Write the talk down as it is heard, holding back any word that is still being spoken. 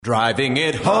Driving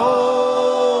it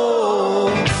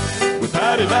home with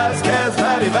Patty Vasquez,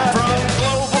 Patty Vasquez. From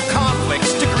global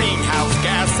conflicts to greenhouse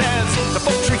gases, the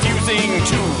folks refusing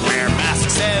to wear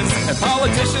masks says, and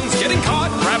politicians getting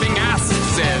caught grabbing asses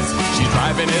says, she's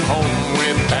driving it home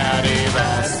with Patty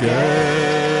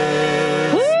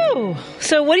Vasquez. Woo!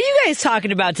 So what are you guys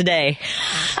talking about today?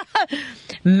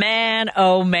 Man,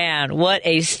 oh man, what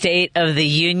a state of the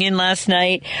union last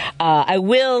night. I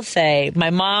will say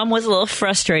my mom was a little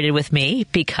frustrated with me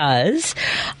because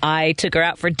I took her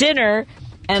out for dinner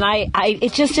and I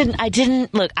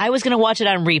didn't look, I was going to watch it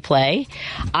on replay.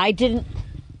 I didn't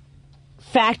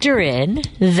factor in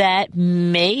that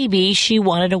maybe she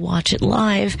wanted to watch it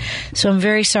live. So I'm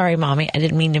very sorry, Mommy. I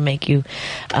didn't mean to make you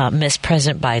miss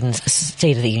President Biden's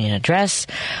State of the Union address.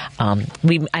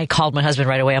 I called my husband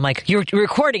right away. I'm like, you're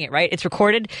recording it, right? It's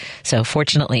recorded. So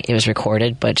fortunately, it was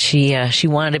recorded. But she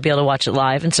wanted to be able to watch it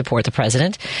live and support the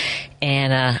president.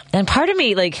 And part of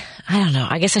me, like, I don't know.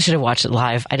 I guess I should have watched it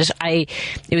live. It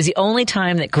was the only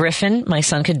time that Griffin, my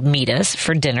son, could meet us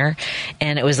for dinner,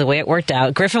 and it was the way it worked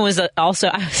out. Griffin was also.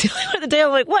 I was the only one at the day.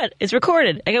 I'm like, what? It's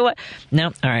recorded. I go, what?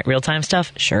 No. All right. Real time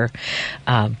stuff. Sure.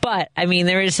 But I mean,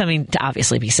 there is something to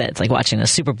obviously be said. It's like watching the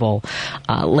Super Bowl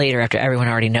later after everyone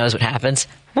already knows what happens.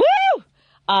 Woo!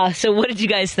 So what did you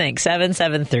guys think?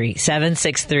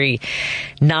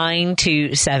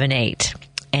 773-763-9278.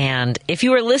 And if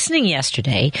you were listening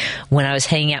yesterday when I was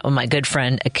hanging out with my good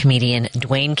friend, a comedian,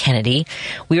 Dwayne Kennedy,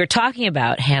 we were talking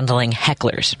about handling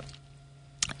hecklers.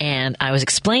 And I was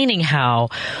explaining how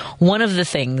one of the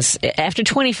things, after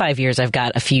 25 years, I've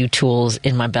got a few tools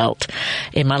in my belt,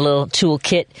 in my little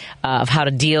toolkit of how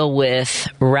to deal with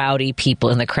rowdy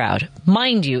people in the crowd.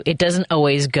 Mind you, it doesn't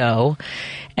always go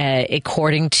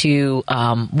according to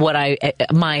what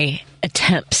my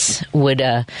attempts would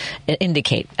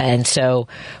indicate. And so,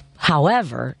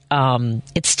 however,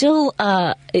 it's still,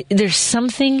 there's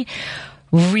something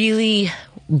really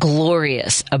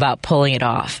glorious about pulling it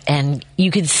off. And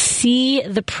you could see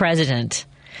the president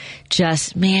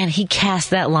he cast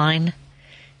that line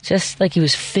just like he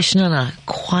was fishing on a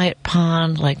quiet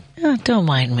pond, like, oh, don't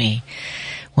mind me.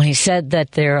 When he said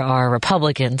that there are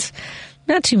Republicans,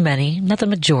 not too many, not the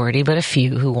majority, but a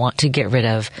few who want to get rid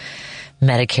of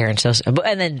Medicare and so,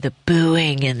 and then the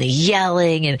booing and the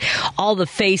yelling and all the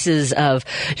faces of,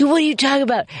 what are you talking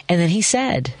about? And then he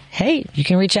said, hey, you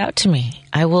can reach out to me.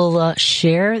 I will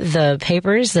share the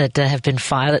papers that have been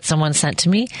filed that someone sent to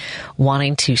me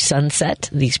wanting to sunset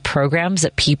these programs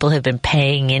that people have been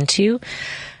paying into.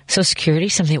 Social Security,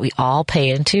 something that we all pay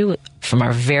into from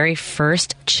our very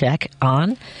first check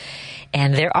on.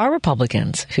 And there are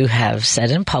Republicans who have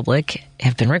said in public,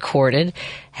 have been recorded,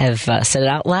 have said it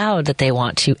out loud that they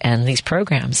want to end these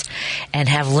programs and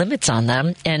have limits on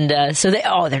them. And so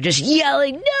they're just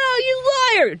yelling, no, you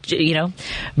liar! You know,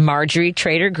 Marjorie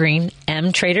Trader Green,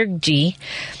 M. Trader G,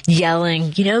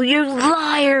 yelling, you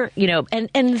liar! And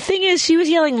the thing is, she was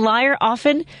yelling liar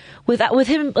often with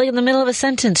him like in the middle of a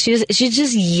sentence. She's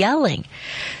just yelling.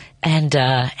 And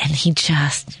he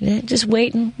just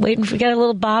waiting for, got a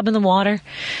little bob in the water,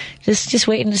 just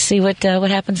waiting to see what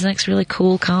happens next. Really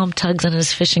cool, calm tugs on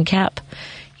his fishing cap,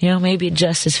 maybe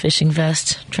adjust his fishing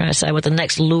vest, trying to decide what the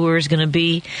next lure is going to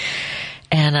be.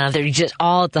 And they're just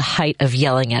all at the height of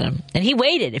yelling at him. And he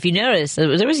waited. If you notice, there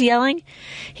was yelling.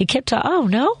 He kept talking. Oh,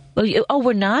 no? Oh,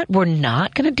 we're not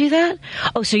going to do that?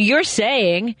 Oh, so you're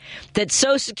saying that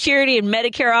Social Security and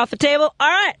Medicare are off the table? All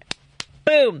right.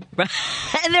 Boom.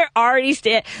 And they're already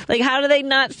how do they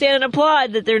not stand and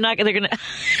applaud that they're going to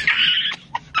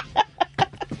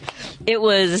It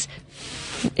was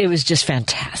just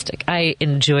fantastic. I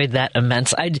enjoyed that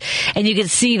immensely. And you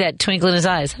could see that twinkle in his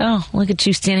eyes. Oh, look at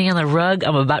you standing on the rug.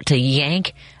 I'm about to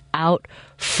yank out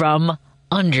from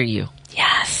under you.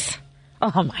 Yes.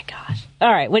 Oh my gosh.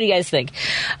 All right. What do you guys think?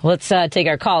 Let's take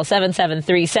our call.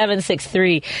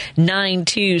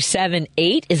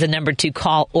 773-763-9278 is the number to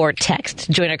call or text.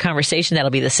 Join our conversation.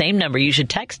 That'll be the same number you should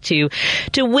text to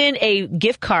win a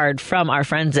gift card from our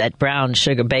friends at Brown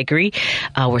Sugar Bakery.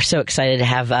 We're so excited to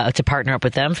have to partner up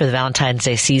with them for the Valentine's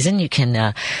Day season. You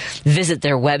can visit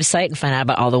their website and find out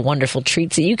about all the wonderful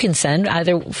treats that you can send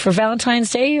either for Valentine's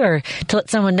Day or to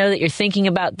let someone know that you're thinking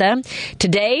about them.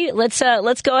 Today, let's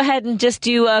go ahead and just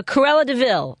do Cruella de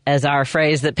Vil as our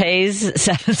phrase that pays.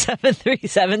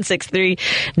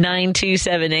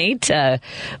 773-763-9278.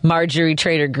 Marjorie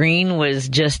Trader Green was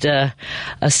just a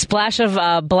splash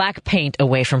of black paint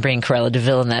away from bringing Cruella de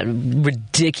Vil in that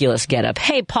ridiculous getup.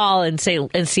 Hey, Paul in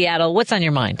Seattle, what's on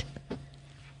your mind?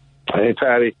 Hey,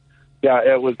 Patty. Yeah,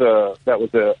 that was a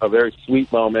very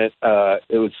sweet moment.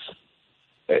 It was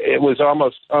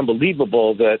almost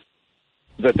unbelievable that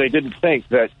that they didn't think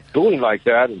that doing like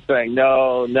that and saying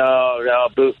no,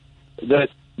 boo, that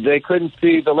they couldn't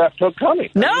see the left hook coming.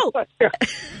 No.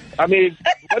 I mean,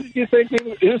 what did you think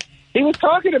he was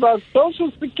talking about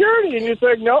Social Security, and you're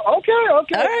saying, no, okay, All I'm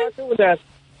right. not doing that.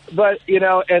 But,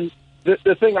 and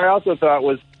the thing I also thought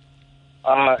was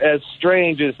as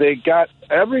strange as they got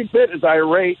every bit as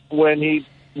irate when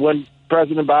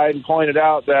President Biden pointed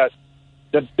out that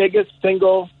the biggest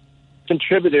single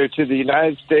contributor to the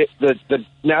United States, the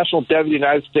national debt of the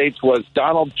United States was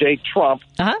Donald J. Trump,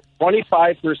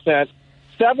 25%.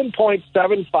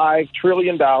 $7.75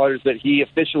 trillion that he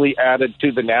officially added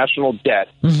to the national debt.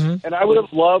 Mm-hmm. And I would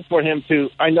have loved for him to,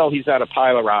 I know he's not a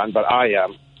piler-on, but I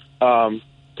am,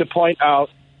 to point out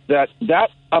that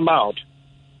amount,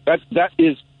 that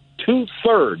is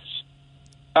 2/3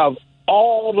 of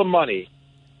all the money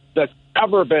that's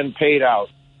ever been paid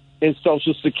out in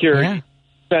Social Security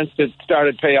since it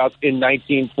started payouts in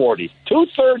 1940.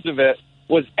 2/3 of it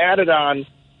was added on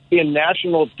in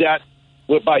national debt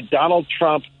by Donald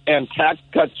Trump and tax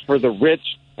cuts for the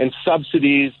rich and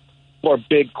subsidies for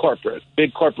big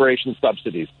corporation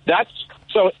subsidies.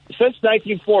 So since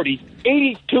 1940,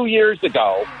 82 years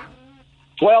ago,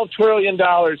 $12 trillion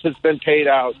has been paid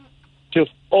out to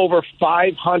over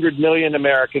 500 million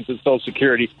Americans in Social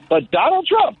Security. But Donald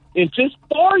Trump, in just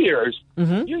 4 years,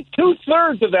 used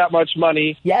 2/3 of that much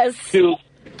money to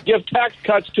give tax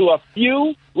cuts to a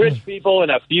few rich people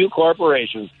and a few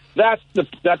corporations. That's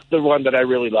the one that I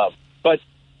really love. But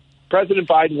President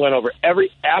Biden went over every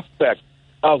aspect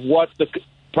of what the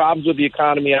problems with the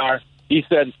economy are. He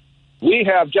said, we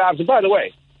have jobs. And by the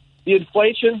way, the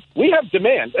inflation, we have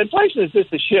demand. Inflation is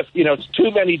just a shift. It's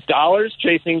too many dollars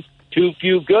chasing too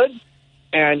few goods.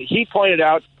 And he pointed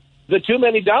out the too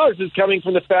many dollars is coming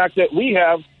from the fact that we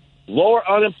have lower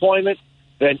unemployment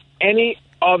than any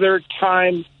other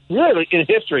time really in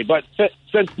history, but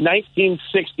since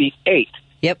 1968.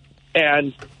 Yep.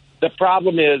 And the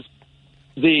problem is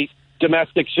we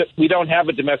don't have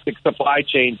a domestic supply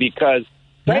chain because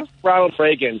thanks to Ronald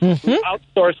Reagan, who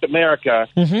outsourced America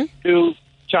to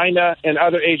China and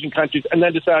other Asian countries and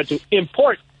then decided to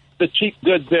import the cheap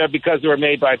goods there because they were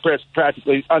made by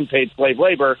practically unpaid slave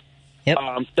labor. Yep.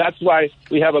 That's why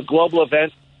we have a global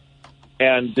event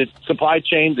and the supply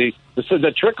chain, the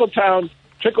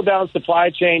trickle-down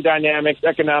supply chain dynamics,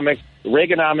 economics,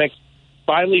 Reaganomics,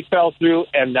 finally fell through,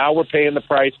 and now we're paying the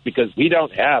price because we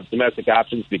don't have domestic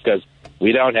options because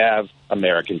we don't have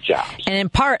American jobs. And in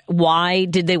part, why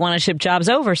did they want to ship jobs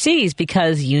overseas?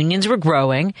 Because unions were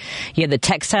growing. You had the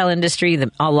textile industry,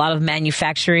 a lot of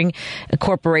manufacturing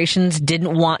corporations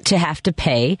didn't want to have to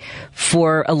pay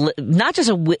for not just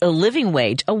a living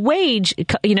wage, a wage,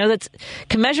 that's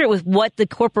commensurate with what the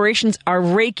corporations are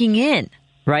raking in.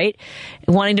 Right?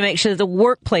 Wanting to make sure that the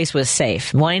workplace was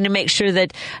safe, wanting to make sure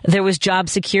that there was job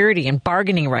security and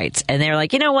bargaining rights. And they're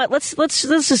like, you know what, let's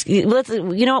you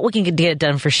know what, we can get it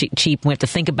done for cheap. We have to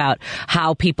think about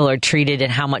how people are treated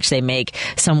and how much they make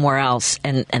somewhere else.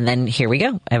 And then here we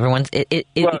go. Everyone's,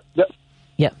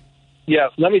 yeah.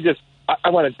 Let me I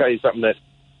want to tell you something that,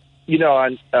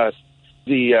 on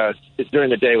during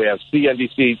the day we have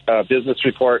CNBC Business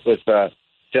Report with,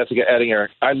 Jessica Ettinger.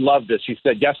 I love this. She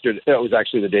said yesterday, it was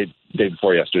actually the day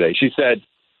before yesterday. She said,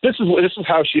 this is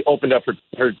how she opened up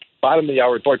her bottom of the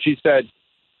hour report. She said,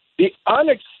 the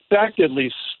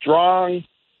unexpectedly strong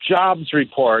jobs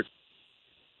report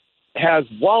has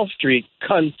Wall Street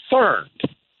concerned.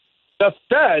 The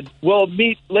Fed will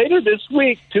meet later this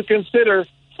week to consider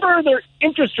further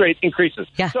interest rate increases.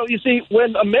 Yeah. So you see,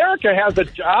 when America has a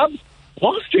job,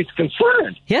 Wall Street's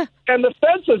concerned. Yeah. And the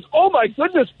Fed says, oh, my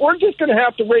goodness, we're just going to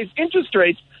have to raise interest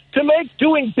rates to make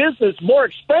doing business more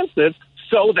expensive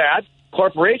so that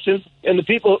corporations and the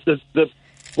people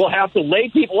will have to lay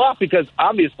people off because,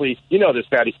 obviously, you know this,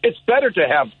 Patty, it's better to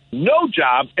have no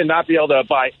job and not be able to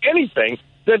buy anything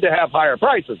than to have higher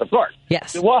prices, of course.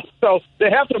 Yes. Well, so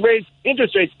they have to raise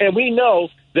interest rates, and we know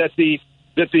that the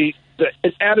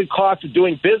added cost of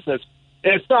doing business,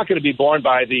 it's not going to be borne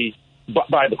by the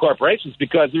corporations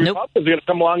because the Republicans are going to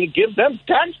come along and give them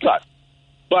tax cuts.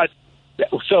 But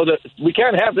so that we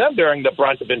can't have them bearing the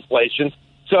brunt of inflation.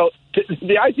 So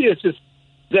the idea is just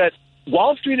that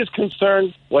Wall Street is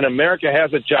concerned when America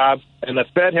has a job and the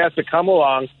Fed has to come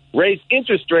along, raise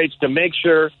interest rates to make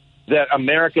sure that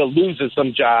America loses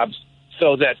some jobs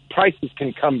so that prices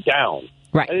can come down.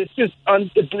 Right. And it's just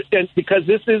because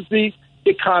this is the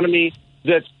economy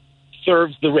that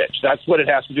serves the rich. That's what it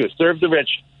has to do. Serve the rich.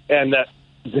 And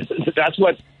that's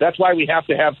why we have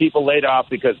to have people laid off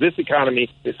because this economy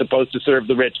is supposed to serve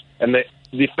the rich. And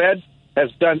the Fed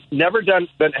has never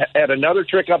had another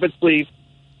trick up its sleeve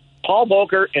Paul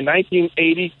Volcker in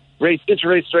 1980 raised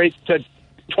interest rates to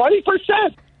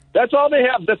 20%. That's all they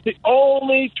have. That's the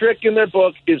only trick in their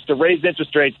book is to raise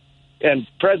interest rates. And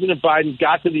President Biden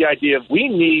got to the idea of we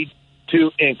need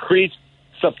to increase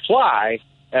supply,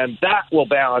 and that will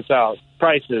balance out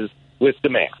prices with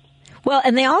demand. Well,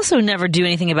 and they also never do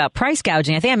anything about price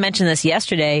gouging. I think I mentioned this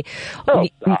yesterday. Oh,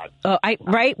 God.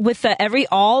 Right? With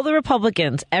all the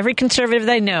Republicans, every conservative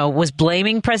that I know was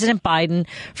blaming President Biden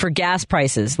for gas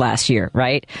prices last year,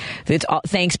 right? It's all,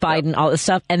 thanks, Biden, all this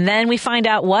stuff. And then we find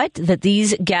out that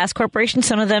these gas corporations,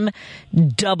 some of them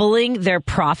doubling their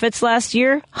profits last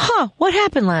year. What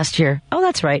happened last year? Oh,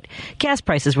 that's right. Gas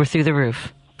prices were through the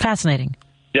roof. Fascinating.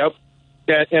 Yep.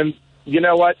 And you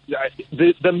know what?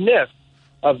 The myth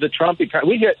of the Trump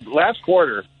economy, we hit last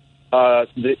quarter,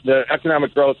 the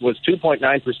economic growth was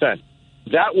 2.9%.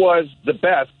 That was the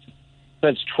best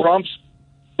since Trump's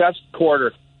best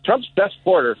quarter. Trump's best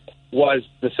quarter was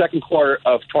the second quarter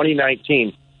of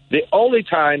 2019. The only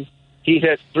time he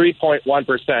hit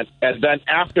 3.1%. And then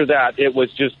after that, it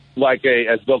was just like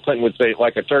as Bill Clinton would say,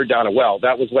 like a turd down a well.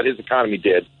 That was what his economy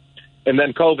did. And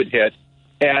then COVID hit.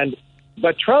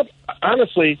 But Trump,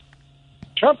 honestly,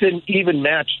 Trump didn't even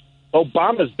match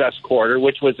Obama's best quarter,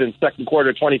 which was in second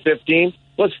quarter 2015,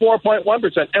 was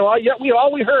 4.1%. And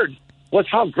all we heard was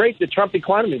how great the Trump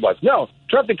economy was. No,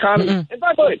 Trump economy. And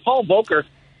by the way,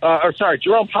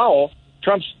 Jerome Powell,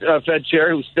 Trump's Fed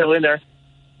chair, who's still in there,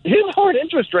 he lowered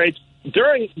interest rates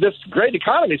during this great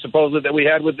economy, supposedly, that we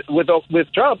had with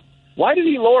Trump. Why did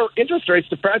he lower interest rates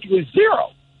to practically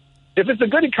zero? If it's a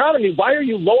good economy, why are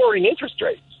you lowering interest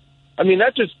rates? I mean,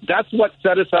 that's what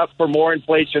set us up for more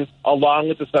inflation, along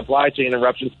with the supply chain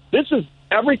interruptions. This is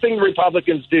everything the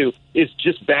Republicans do is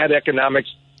just bad economics.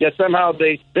 Yet somehow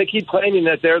they keep claiming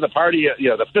that they're the party,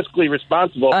 the fiscally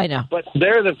responsible. I know, but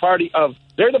they're the party of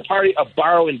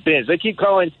borrow and binge. They keep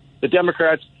calling the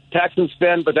Democrats tax and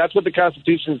spend, but that's what the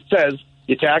Constitution says: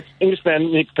 you tax and you spend,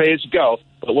 and you pay as you go.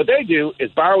 But what they do is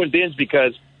borrow and binge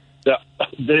because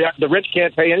the rich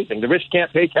can't pay anything. The rich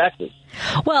can't pay taxes.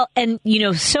 Well, and,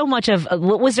 so much of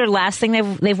what was their last thing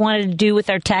they've wanted to do with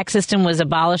their tax system was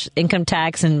abolish income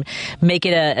tax and make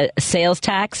it a sales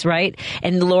tax, right?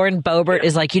 And Lauren Boebert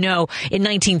is like, in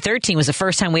 1913 was the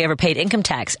first time we ever paid income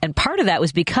tax. And part of that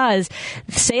was because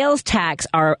sales tax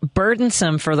are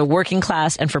burdensome for the working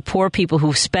class and for poor people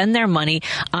who spend their money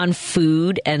on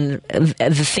food and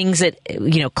the things that,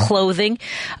 clothing.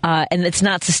 And it's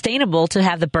not sustainable to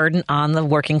have the burden on the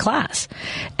working class.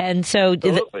 And so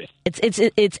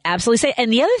it's absolutely safe.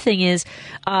 And the other thing is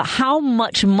how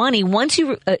much money, once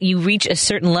you reach a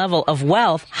certain level of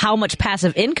wealth, how much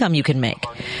passive income you can make.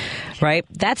 Right.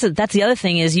 That's the other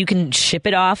thing is you can ship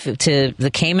it off to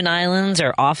the Cayman Islands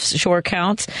or offshore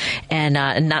accounts, and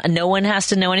no one has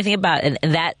to know anything about it.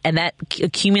 And that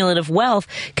cumulative wealth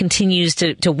continues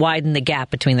to widen the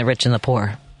gap between the rich and the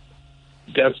poor.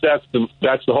 That's the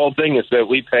whole thing is that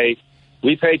we pay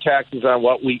taxes on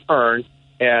what we earn,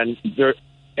 and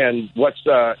what's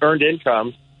earned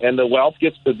income, and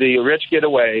the rich get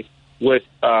away with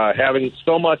having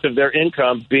so much of their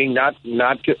income being not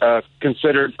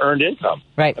considered earned income.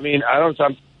 Right. I mean,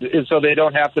 so they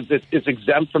don't have to. It's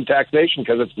exempt from taxation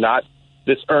because it's not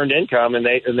this earned income, and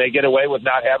they get away with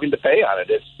not having to pay on it.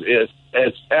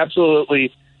 It's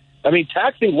absolutely. I mean,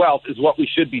 taxing wealth is what we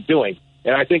should be doing,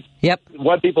 and I think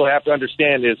what people have to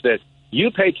understand is that you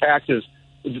pay taxes.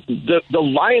 The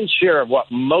lion's share of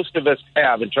what most of us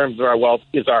have in terms of our wealth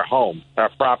is our home, our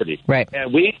property. Right.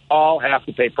 And we all have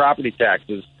to pay property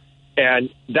taxes, and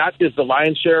that is the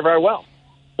lion's share of our wealth.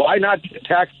 Why not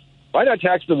tax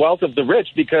the wealth of the rich?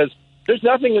 Because there's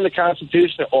nothing in the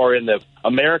Constitution or in the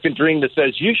American dream that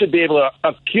says you should be able to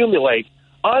accumulate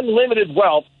unlimited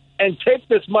wealth and take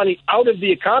this money out of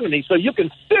the economy so you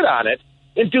can sit on it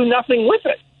and do nothing with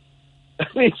it. I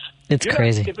mean, it's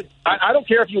crazy. I don't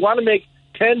care if you want to make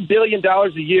 $10 billion a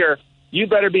year, you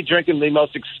better be drinking the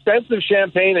most expensive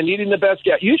champagne and eating the best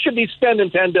gas. You should be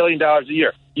spending $10 billion a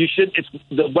year. You should.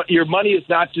 Your money is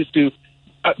not just to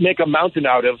make a mountain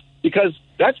out of, because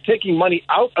that's taking money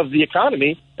out of the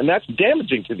economy, and that's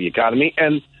damaging to the economy.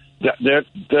 And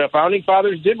the founding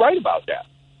fathers did right about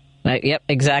that. Yep,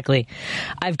 exactly.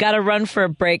 I've got to run for a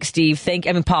break, Steve.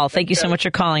 Paul, thank you so much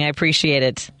for calling. I appreciate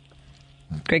it.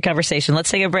 Great conversation. Let's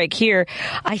take a break here.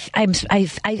 I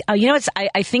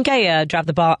think I dropped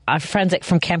the ball. Our friends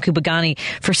from Camp Kubagani,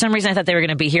 for some reason, I thought they were going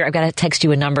to be here. I've got to text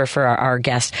you a number for our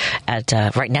guest at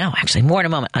right now, actually. More in a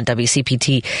moment on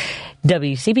WCPT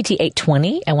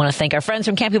 820. I want to thank our friends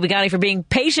from Camp Kubagani for being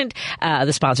patient.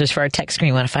 The sponsors for our text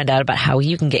screen want to find out about how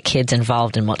you can get kids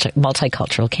involved in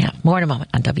multicultural camp. More in a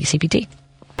moment on WCPT.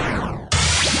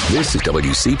 This is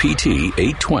WCPT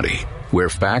 820, where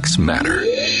facts matter.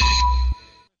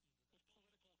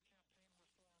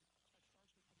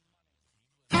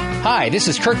 Hi, this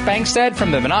is Kirk Bankstead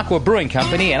from the Minocqua Brewing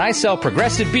Company, and I sell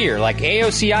progressive beer like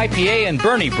AOC IPA and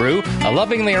Bernie Brew, a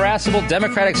lovingly irascible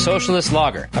democratic socialist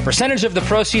lager. A percentage of the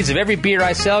proceeds of every beer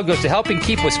I sell goes to helping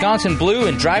keep Wisconsin blue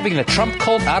and driving the Trump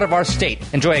cult out of our state.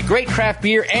 Enjoy a great craft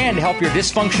beer and help your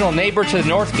dysfunctional neighbor to the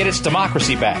north get its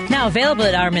democracy back. Now available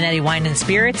at Arminetti Wine and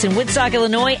Spirits in Woodstock,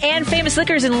 Illinois, and Famous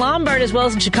Liquors in Lombard, as well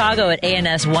as in Chicago at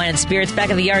A&S Wine and Spirits,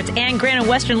 Back of the Yards, and Grand and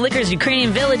Western Liquors,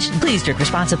 Ukrainian Village. Please drink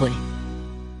responsibly.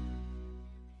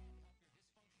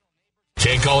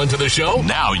 Can't call into the show?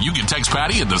 Now you can text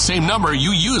Patty at the same number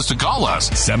you used to call us.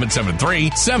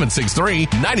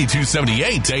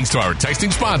 773-763-9278. Thanks to our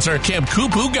texting sponsor, Camp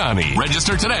Kupugani.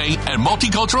 Register today at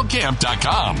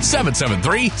multiculturalcamp.com.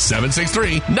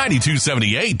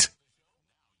 773-763-9278.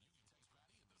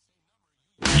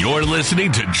 You're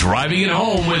listening to Driving It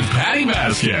Home with Patty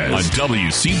Vasquez on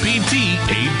WCPT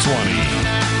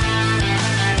 820.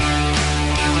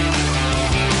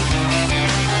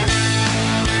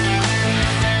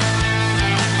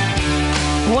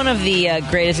 One of the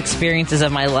greatest experiences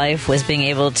of my life was being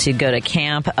able to go to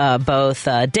camp, both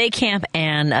day camp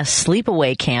and a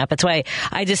sleepaway camp. That's why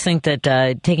I just think that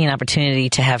taking an opportunity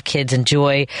to have kids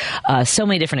enjoy so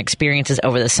many different experiences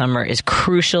over the summer is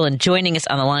crucial. And joining us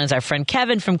on the line is our friend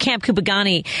Kevin from Camp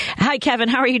Kupugani. Hi, Kevin.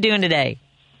 How are you doing today?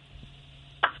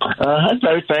 Hi,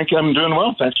 Patty. Thank you. I'm doing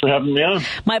well. Thanks for having me on.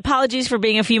 My apologies for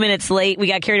being a few minutes late. We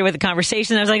got carried away with the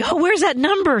conversation. I was like, oh, where's that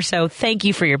number? So thank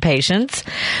you for your patience.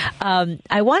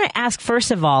 I want to ask,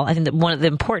 first of all, I think that one of the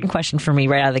important questions for me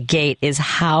right out of the gate is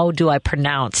how do I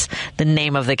pronounce the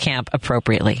name of the camp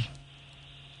appropriately?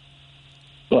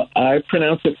 Well, I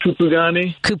pronounce it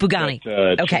Kupugani. Kupugani.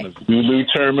 But, okay. It's a Zulu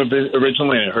term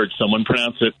originally, and I heard someone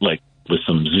pronounce it like with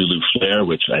some Zulu flair,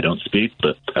 which I don't speak,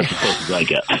 but that's as close as I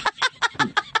get.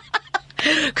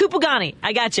 Kupugani.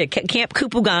 I got you. Camp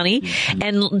Kupugani.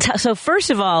 And so first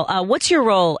of all, what's your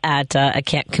role at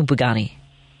Camp Kupugani?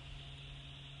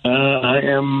 I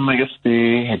am, I guess,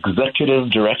 the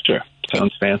executive director.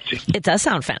 Sounds fancy. It does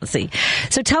sound fancy.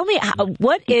 So tell me,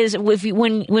 what is,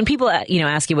 when people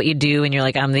ask you what you do and you're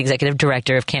like, I'm the executive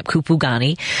director of Camp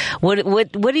Kupugani,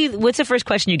 what's the first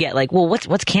question you get? Like, well,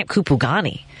 what's Camp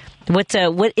Kupugani? What's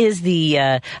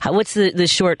the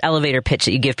short elevator pitch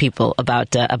that you give people about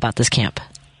this camp?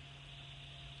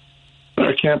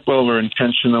 Our camp, well, we're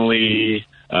intentionally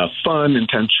fun,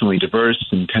 intentionally diverse,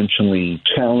 intentionally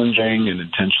challenging, and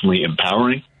intentionally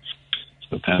empowering.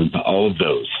 So kind of all of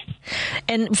those.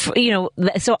 And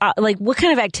what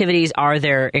kind of activities are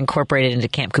there incorporated into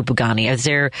Camp Kupugani? Is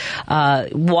there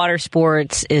water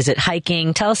sports? Is it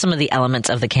hiking? Tell us some of the elements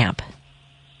of the camp.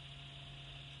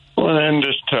 Well, and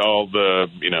just to all the,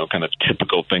 kind of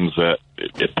typical things that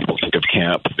if people think of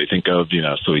camp, they think of,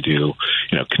 so we do,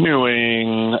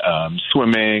 canoeing,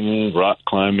 swimming, rock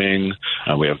climbing.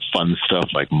 We have fun stuff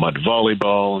like mud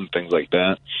volleyball and things like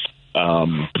that.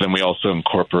 But then we also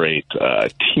incorporate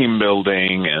team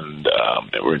building, and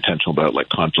we're intentional about like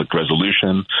conflict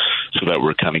resolution, so that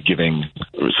we're kind of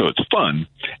so it's fun,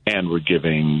 and we're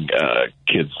giving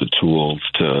kids the tools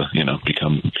to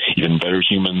become even better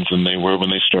humans than they were when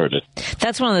they started.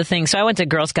 That's one of the things. So I went to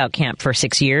Girl Scout camp for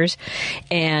 6 years,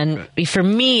 and for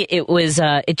me it was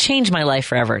it changed my life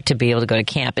forever to be able to go to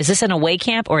camp. Is this an away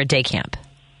camp or a day camp?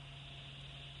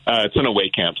 It's an away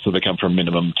camp, so they come for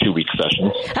minimum 2-week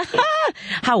sessions.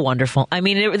 How wonderful. I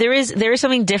mean, there is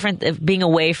something different of being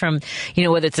away from,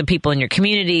 whether it's the people in your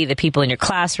community, the people in your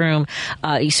classroom,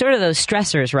 sort of those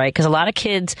stressors, right? Because a lot of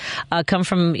kids come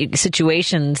from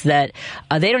situations that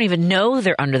they don't even know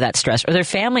they're under that stress, or their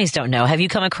families don't know. Have you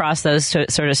come across those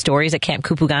sort of stories at Camp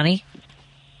Kupugani?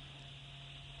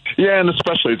 Yeah, and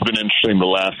especially it's been interesting the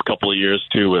last couple of years,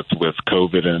 too, with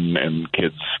COVID and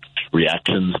kids'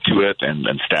 reactions to it and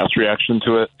staff's reaction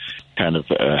to it kind of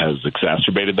has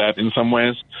exacerbated that in some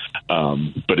ways.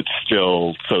 But it's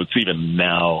still, so it's even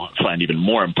now, I find even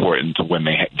more important when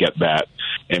they get that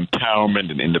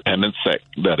empowerment and independence that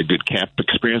a good camp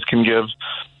experience can give,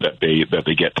 that they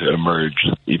get to emerge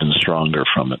even stronger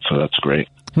from it. So that's great.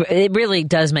 It really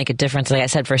does make a difference, like I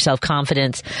said, for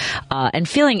self-confidence and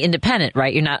feeling independent,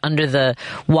 right? You're not under the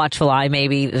watchful eye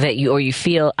maybe that you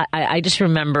feel. I just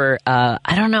remember,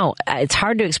 I don't know, it's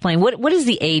hard to explain. What is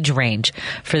the age range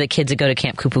for the kids that go to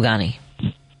Camp Kupugani?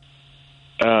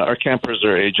 Our campers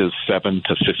are ages 7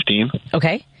 to 15.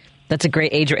 Okay. That's a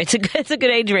great age range. It's a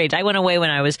good age range. I went away when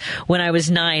I was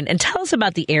 9. And tell us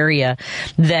about the area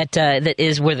that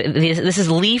is where this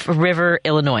is Leaf River,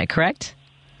 Illinois, correct?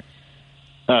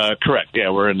 Correct. Yeah,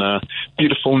 we're in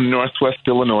beautiful northwest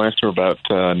Illinois. So we're about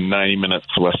 90 minutes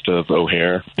west of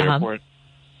O'Hare Airport.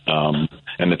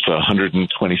 And it's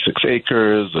 126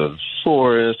 acres of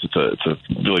forest. It's a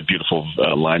really beautiful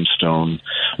limestone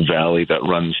valley that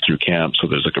runs through camp. So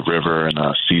there's like a river and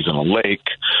a seasonal lake.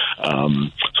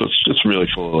 So it's just really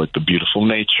full of like the beautiful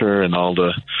nature and all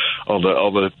the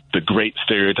great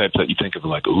stereotypes that you think of,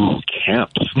 like, ooh,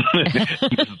 camp.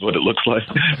 This is what it looks like.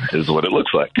 This is what it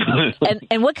looks like.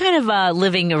 and what kind of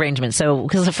living arrangements? So,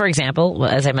 because for example,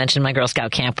 as I mentioned, my Girl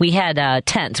Scout camp, we had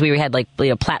tents. We had like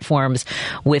platforms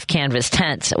with canvas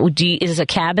tents. Is it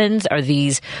cabins? Are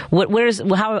these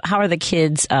how are the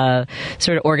kids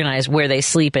sort of organized where they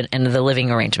sleep and the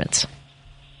living arrangements?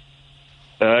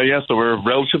 So we're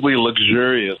relatively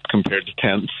luxurious compared to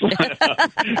tents.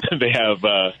 They have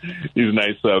these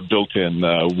nice built-in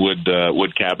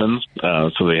wood cabins.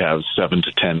 So they have 7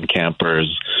 to 10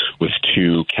 campers with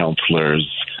 2 counselors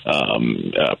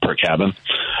per cabin.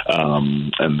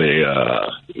 And they,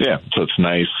 so it's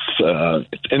nice.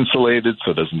 It's insulated,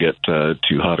 so it doesn't get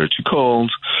too hot or too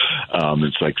cold.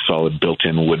 It's like solid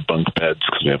built-in wood bunk beds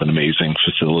because we have an amazing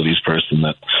facilities person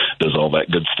that does all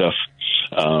that good stuff.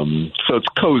 So it's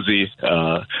cozy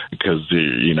because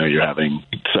you're having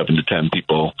 7 to 10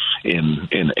 people in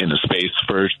a space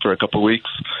for a couple of weeks,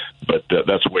 but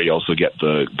that's where you also get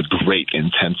the great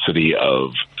intensity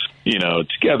of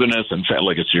togetherness and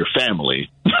like it's your family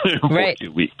for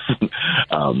 2 weeks.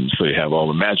 So you have all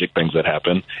the magic things that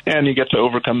happen, and you get to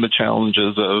overcome the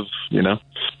challenges of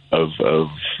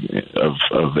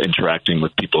interacting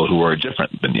with people who are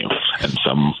different than you and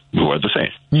some who are the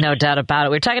same. No doubt about it.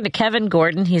 We're talking to Kevin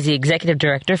Gordon. He's the executive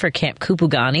director for Camp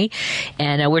Kupugani,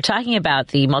 and we're talking about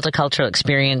the multicultural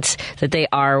experience, that they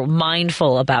are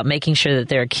mindful about making sure that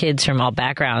there are kids from all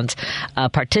backgrounds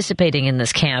participating in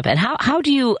this camp. And how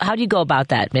do you go about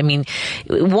that? I mean,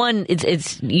 one,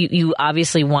 it's you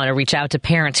obviously want to reach out to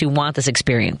parents who want this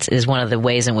experience, is one of the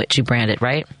ways in which you brand it,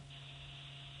 right?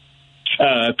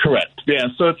 Correct. Yeah.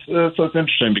 So it's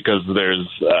interesting because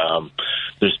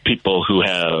there's people who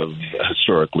have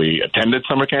historically attended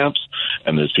summer camps,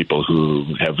 and there's people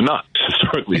who have not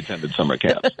historically attended summer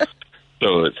camps.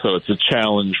 So it's a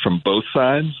challenge from both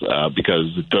sides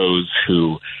because those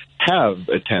who have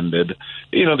attended,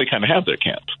 they kind of have their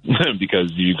camp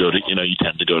because you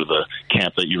tend to go to the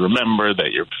camp that you remember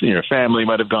that your family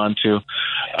might have gone to,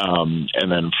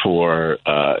 and then for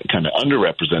kind of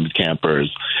underrepresented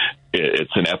campers,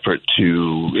 it's an effort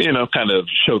to kind of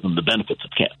show them the benefits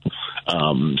of camp.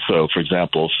 So, for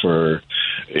example, so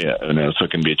it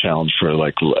can be a challenge for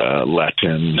like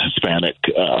Latin, Hispanic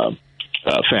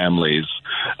families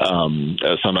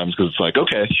sometimes, because it's like,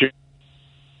 okay,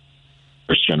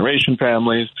 first generation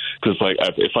families, because like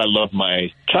if I love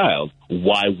my child,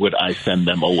 why would I send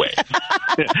them away?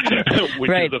 Which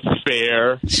is a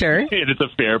fair, it's a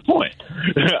fair point.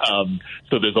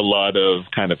 So there's a lot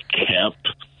of kind of camp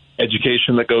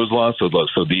education that goes along. So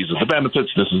these are the benefits.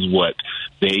 This is what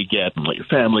they get and what your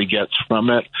family gets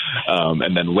from it.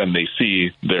 And then when they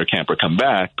see their camper come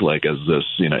back, like as this,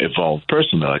 evolved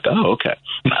person, they're like, oh, okay,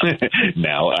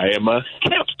 now I am a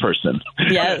camp person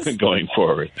going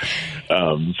forward.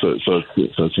 So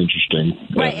it's interesting.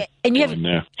 Right. And you have,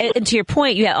 and to your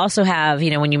point, you also have,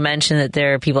 when you mention that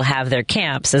there are people have their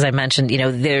camps, as I mentioned,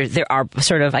 there are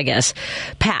sort of, I guess,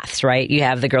 paths, right? You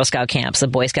have the Girl Scout camps, the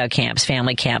Boy Scout camps,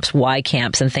 family camps, Y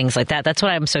camps, and things like that. That's why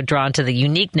I'm so drawn to the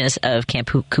uniqueness of Camp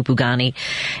Kupugani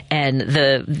and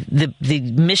the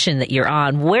mission that you're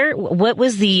on. What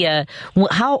was the,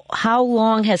 how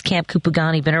long has Camp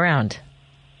Kupugani been around?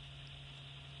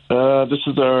 This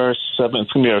is it's going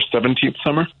to be our 17th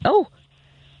summer. Oh,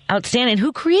 outstanding.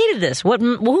 Who created this?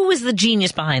 Who was the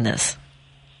genius behind this?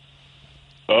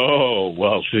 Oh,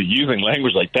 well, so using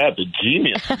language like that, the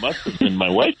genius must have been my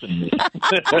wife and me.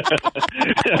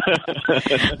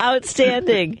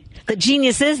 Outstanding. The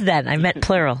genius is then. I meant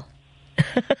plural.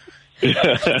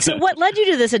 So what led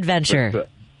you to this adventure?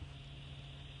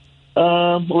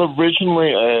 Well,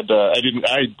 originally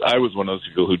I was one of those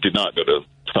people who did not go to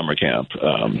summer camp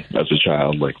as a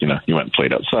child. Like, you went and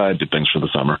played outside, did things for the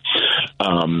summer.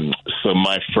 So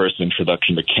my first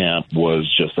introduction to camp was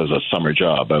just as a summer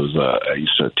job. I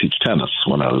used to teach tennis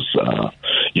when I was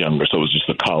younger, so it was just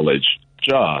a college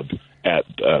job at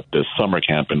this summer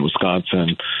camp in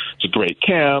Wisconsin. It's a great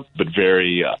camp, but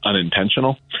very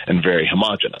unintentional and very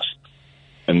homogenous.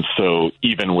 And so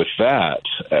even with that,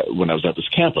 when I was at this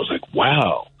camp, I was like,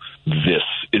 wow, this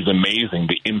is amazing,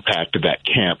 the impact that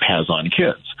camp has on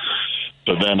kids.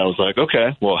 So then I was like,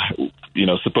 okay, well,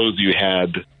 suppose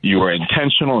you were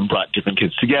intentional and brought different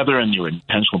kids together and you were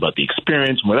intentional about the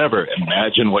experience and whatever,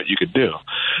 imagine what you could do.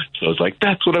 So I was like,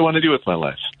 that's what I want to do with my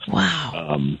life.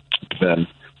 Wow. Then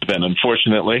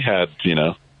unfortunately had,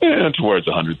 towards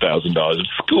 $100,000 of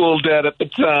school debt at the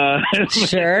time.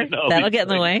 Sure. That'll get in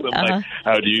the way. Like,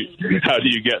 how do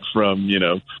you get from,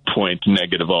 point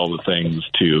negative all the things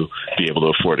to be able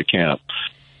to afford a camp?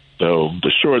 So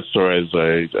the short story is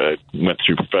I went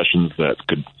through professions that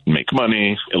could make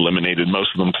money, eliminated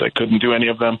most of them because I couldn't do any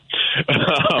of them,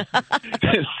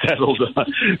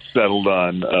 settled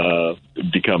on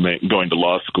going to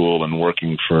law school and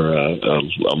working for a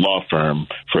law firm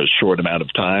for a short amount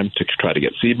of time to try to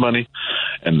get seed money,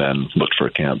 and then looked for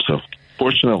a camp. So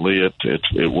fortunately,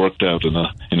 it worked out in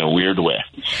a weird way.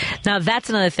 Now, that's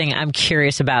another thing I'm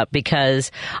curious about, because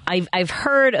I've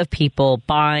heard of people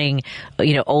buying,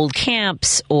 old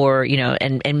camps or,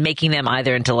 and making them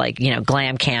either into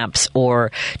glam camps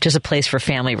or just a place for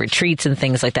family retreats and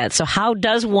things like that. So how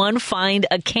does one find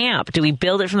a camp? Do we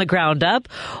build it from the ground up,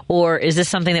 or is this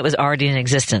something that was already in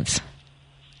existence?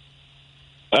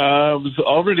 It was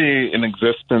already in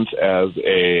existence as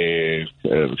a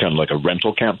kind of like a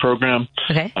rental camp program.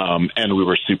 Okay. And we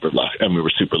were super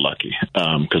lucky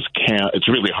because it's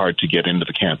really hard to get into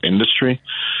the camp industry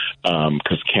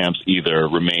because camps either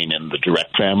remain in the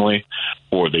direct family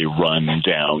or they run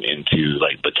down into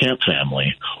the camp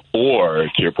family, or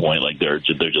to your point, they're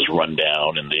just run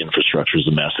down and the infrastructure is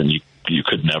a mess, and you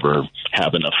could never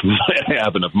have enough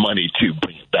money to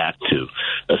bring it back to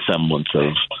a semblance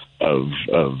of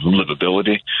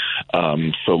livability.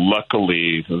 So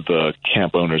luckily, the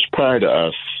camp owners prior to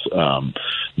us,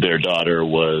 their daughter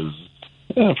was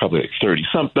probably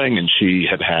 30-something, and she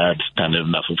had kind of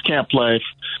enough of camp life.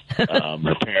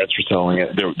 Her parents were selling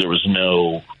it. There was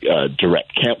no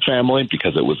direct camp family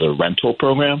because it was a rental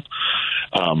program.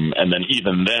 And then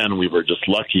even then, we were just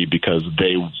lucky because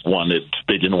they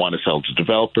didn't want to sell to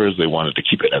developers. They wanted to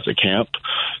keep it as a camp.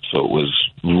 So it was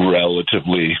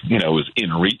relatively, it was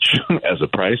in reach as a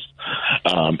price.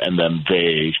 And then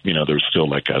there was still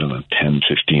 10,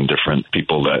 15 different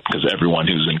people because everyone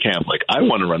who's in camp, I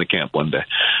want to run a camp one day.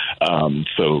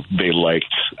 So they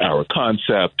liked our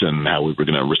concept and how we were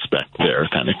going to respect their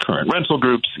kind of current rental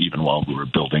groups, even while we were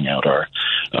building out our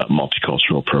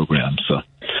multicultural program. So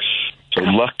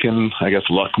luck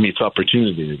meets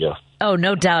opportunity, I guess. Oh,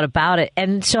 no doubt about it.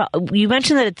 And so you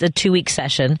mentioned that it's a 2-week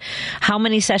session. How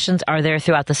many sessions are there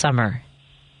throughout the summer?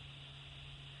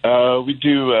 We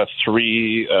do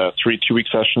three 2-week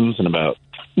sessions, and about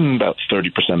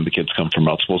 30% of the kids come from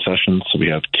multiple sessions. So we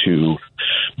have 2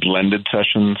 blended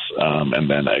sessions and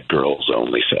then a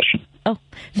girls-only session. Oh,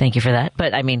 thank you for that.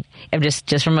 But I mean,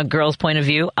 just from a girl's point of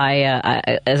view,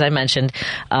 I as I mentioned,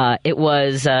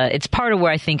 it's part of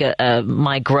where I think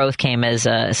my growth came as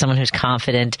someone who's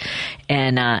confident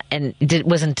and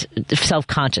wasn't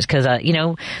self-conscious, because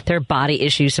there are body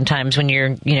issues sometimes when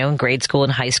you're in grade school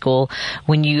and high school,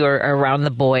 when you are around the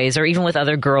boys or even with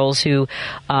other girls who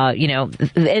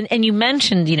and you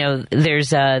mentioned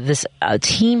there's this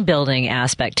team building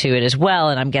aspect to it as well,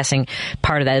 and I'm guessing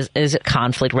part of that is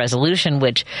conflict resolution,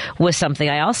 which was something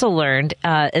I also learned.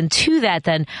 And to that,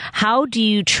 then, how do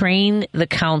you train the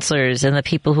counselors and the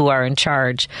people who are in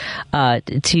charge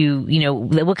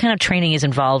what kind of training is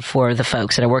involved for the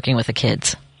folks that are working with the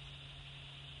kids?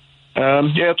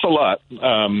 It's a lot.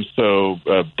 So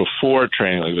before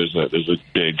training, there's a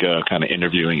big kind of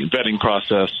interviewing and vetting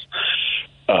process.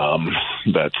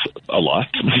 That's a lot.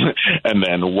 And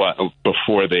then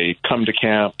before they come to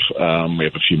camp, we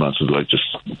have a few months of just,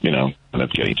 kind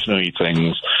of getting to know you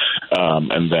things.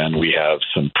 And then we have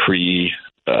some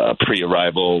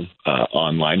pre-arrival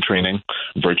online training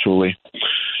virtually.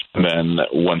 And then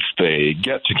once they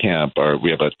get to camp,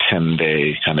 we have a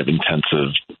 10-day kind of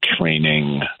intensive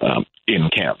training,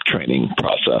 in-camp training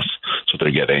process. So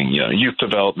they're getting, youth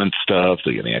development stuff,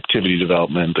 they're getting activity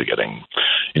development, they're getting,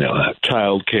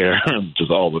 child care, just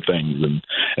all the things.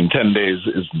 And 10 days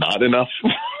is not enough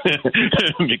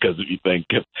because if you think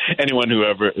anyone who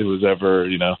has ever,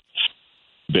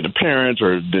 been a parent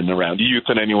or been around youth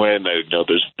in any way, and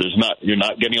you're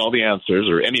not getting all the answers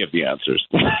or any of the answers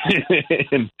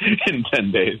in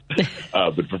 10 days,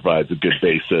 but provides a good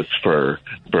basis for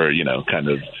kind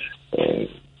of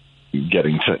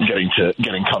getting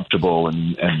comfortable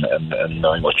and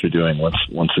knowing what you're doing once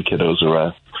the kiddos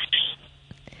arrive.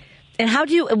 And how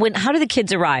do the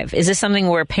kids arrive? Is this something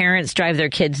where parents drive their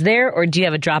kids there, or do you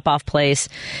have a drop-off place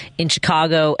in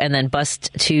Chicago and then bus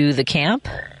to the camp?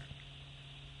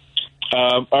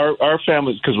 Our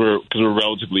families, because we're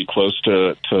relatively close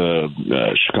to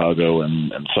Chicago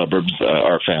and suburbs,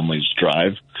 our families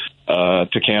drive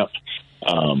to camp,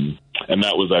 and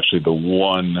that was actually the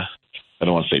one, I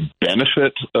don't want to say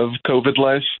benefit of COVID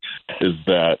life, is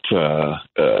that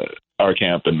our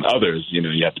camp and others,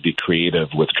 you have to be creative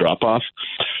with drop off.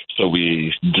 So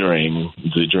we during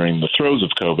the throes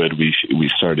of COVID, we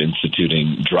started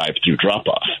instituting drive-through drop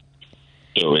off.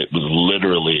 So it was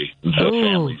literally the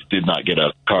families did not get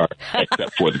out of the car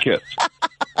except for the kids.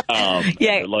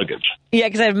 Their luggage. Yeah,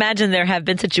 because I imagine there have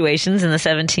been situations in the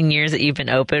 17 years that you've been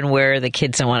open where the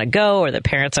kids don't want to go or the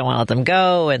parents don't want to let them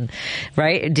go. And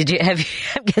right? I'm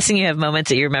guessing you have moments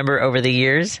that you remember over the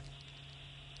years.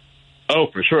 Oh,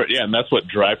 for sure. Yeah, and that's what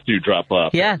drive-through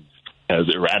drop-off has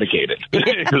eradicated.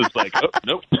 It was like, oh,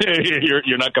 nope,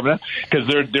 you're not coming out.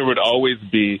 Because there would always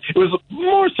be, it was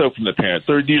more so from the parents.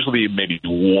 There would usually be maybe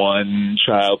one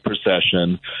child per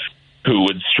session who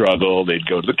would struggle. They'd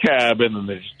go to the cabin and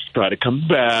they'd try to come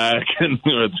back. And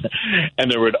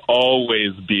there would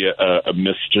always be a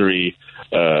mystery.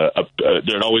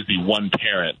 There'd always be one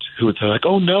parent who would say, like,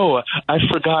 oh, no, I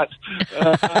forgot,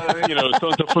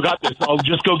 so-and-so forgot this. I'll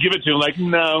just go give it to him. Like,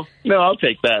 no, I'll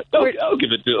take that. I'll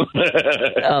give it to him.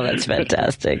 Oh, that's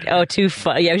fantastic. Oh, too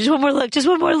fun. Yeah, just one more look.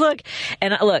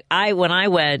 And look, when I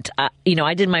went,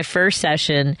 I did my first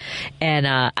session and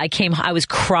I was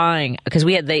crying because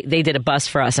they did a bus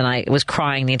for us and I was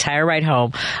crying the entire ride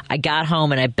home. I got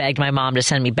home and I begged my mom to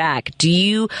send me back.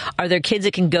 Are there kids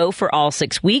that can go for all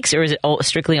 6 weeks, or is it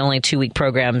strictly only 2-week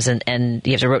programs and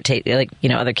you have to rotate,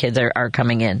 other kids are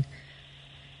coming in?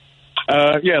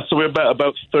 So we about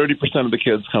 30% of the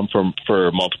kids come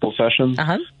for multiple sessions.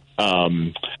 Uh-huh.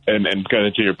 And kind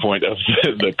of to your point of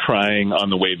the crying on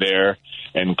the way there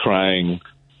and crying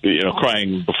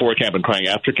before camp and crying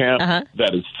after camp,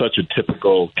 that is such a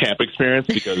typical camp experience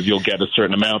because you'll get a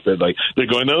certain amount that they're like,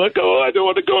 oh, I don't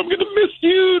want to go. I'm going to miss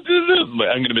you. I'm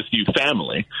going to miss you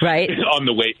family. Right. On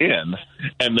the way in.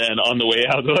 And then on the way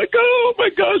out, they're like, oh my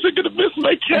gosh, I'm going to miss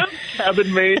my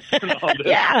cabin mates and all this.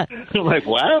 Yeah. I'm like,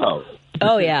 wow.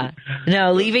 Oh, yeah.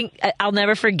 No, leaving, I'll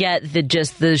never forget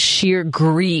the sheer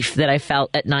grief that I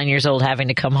felt at 9 years old having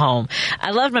to come home.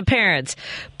 I loved my parents,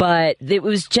 but it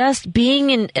was just being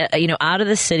in, out of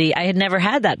the city. I had never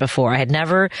had that before. I had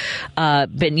never I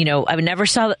never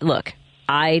saw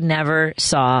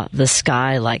the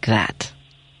sky like that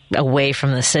away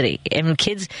from the city. And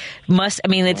kids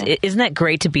isn't that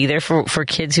great to be there for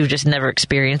kids who've just never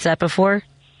experienced that before?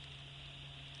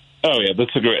 Oh yeah,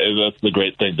 that's the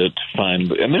great thing to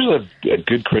find. And there's a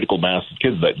good critical mass of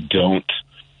kids that don't,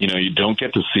 you don't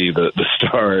get to see the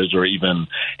stars or even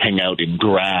hang out in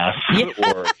grass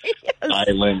or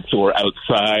islands or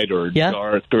outside or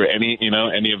dark or any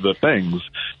of the things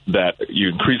that you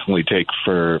increasingly take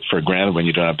for granted when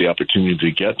you don't have the opportunity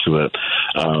to get to it.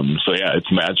 So yeah,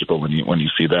 it's magical when you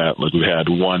see that. Like we had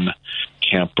one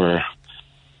camper,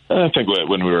 I think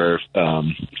when we were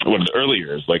one of the early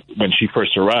years, like when she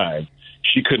first arrived,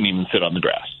 she couldn't even sit on the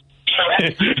grass.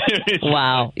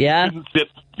 Wow. Yeah. She couldn't sit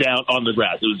down on the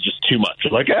grass. It was just too much.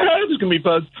 Like, this is going to be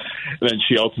fun. And then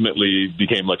she ultimately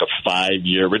became like a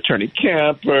 5-year returning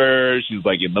camper. She's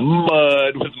like in the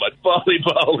mud with mud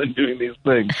volleyball and doing these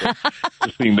things. So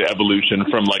just seeing the evolution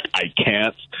from like, I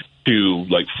can't, to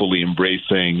like fully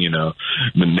embracing, the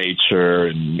nature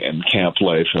and camp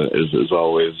life is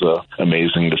always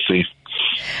amazing to see.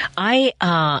 I'm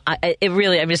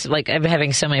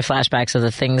having so many flashbacks of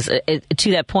the things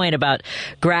to that point about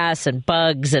grass and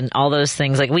bugs and all those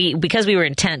things. Like because we were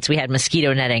in tents, we had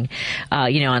mosquito netting,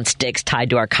 on sticks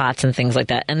tied to our cots and things like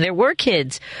that. And there were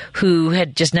kids who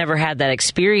had just never had that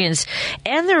experience.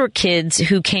 And there were kids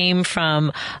who came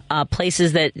from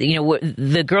places that,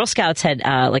 the Girl Scouts had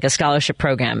like a scholarship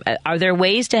program. Are there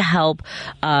ways to help,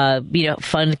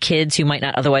 fund kids who might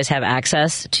not otherwise have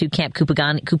access to Camp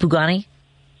Kupugani?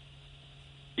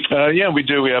 Yeah, we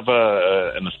do. We have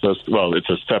it's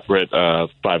a separate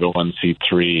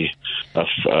 501c3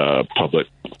 public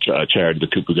charity, the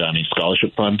Kupugani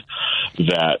Scholarship Fund,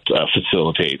 that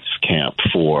facilitates camp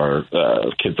for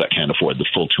kids that can't afford the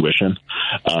full tuition.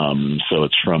 So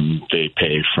they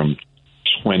pay from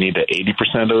 20 to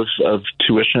 80% of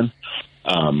tuition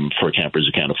for campers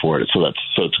who can't afford it. So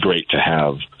it's great to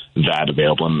have that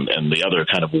available. And the other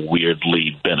kind of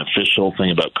weirdly beneficial thing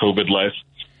about COVID life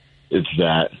is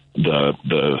that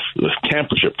the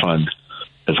campership fund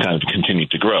has kind of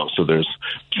continued to grow. So there's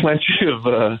plenty of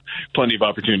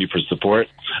opportunity for support.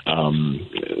 And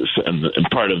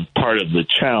part of the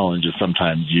challenge is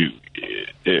sometimes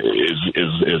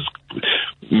is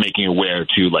making aware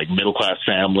to like middle class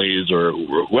families or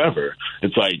whoever.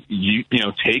 It's like you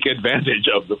take advantage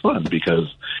of the fund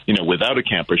because without a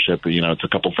campership, it's a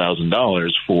couple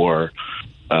 $1,000s for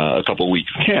a couple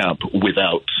weeks camp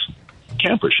without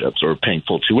camperships or paying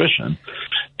full tuition,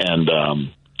 and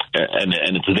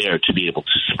it's there to be able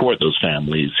to support those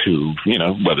families who,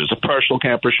 whether it's a partial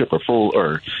campership or full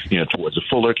or, towards a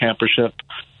fuller campership.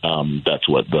 That's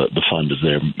what the fund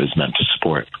is meant to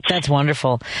support. That's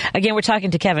wonderful. Again, we're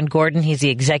talking to Kevin Gordon. He's the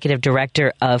executive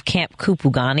director of Camp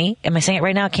Kupugani. Am I saying it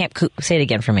right now? Say it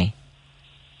again for me.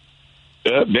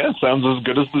 Yeah, sounds as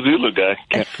good as the Zulu guy.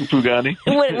 Camp Kupugani.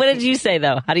 What did you say,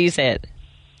 though? How do you say it?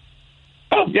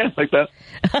 Oh, yeah, like that.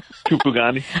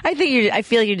 Kupugani. I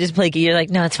feel like you're just like, you're like,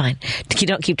 no, it's fine. You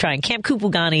don't keep trying. Camp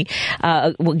Kupugani.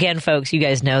 Again, folks, you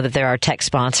guys know that there are tech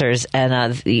sponsors,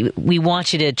 and we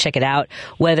want you to check it out,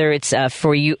 whether it's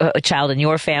for you, a child in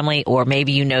your family, or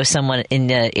maybe someone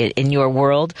in your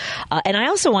world. And I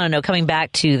also want to know, coming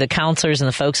back to the counselors and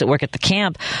the folks that work at the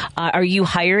camp, are you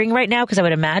hiring right now? Because I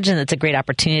would imagine it's a great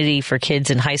opportunity for kids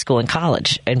in high school and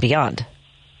college and beyond.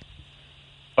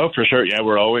 Oh, for sure. Yeah,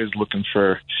 we're always looking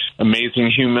for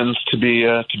amazing humans to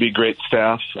be great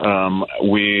staff.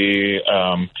 We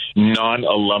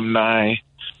non-alumni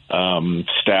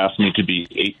staff need to be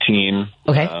 18,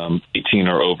 okay. 18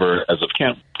 or over as of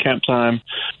camp time,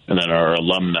 and then our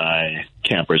alumni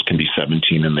campers can be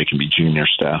 17 and they can be junior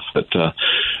staff. But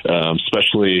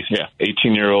especially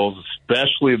 18-year-olds,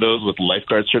 especially those with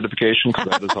lifeguard certification, because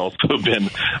that has also been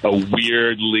a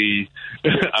weirdly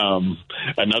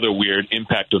another weird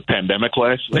impact of pandemic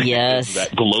life. Yes,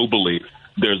 that globally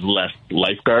there's less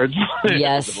lifeguards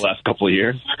yes. over the last couple of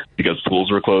years because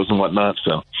schools were closed and whatnot.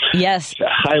 So yes, I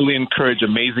highly encourage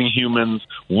amazing humans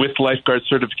with lifeguard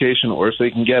certification, or if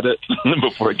they can get it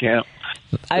before camp.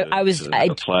 I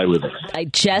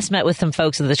just met with some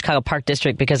folks in the Chicago Park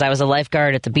District because I was a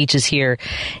lifeguard at the beaches here,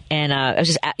 and I was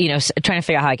just trying to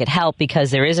figure out how I could help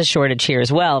because there is a shortage here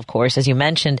as well, of course, as you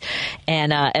mentioned.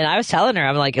 And I was telling her,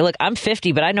 I'm like, look, I'm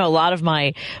 50, but I know a lot of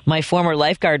my former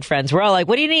lifeguard friends. We're all like,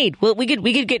 what do you need? Well, we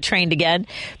could get trained again.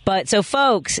 But so,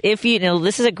 folks, if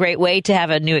this is a great way to have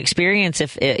a new experience.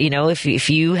 If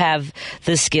you have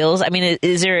the skills, I mean,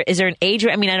 is there an age?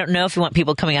 I mean, I don't know if you want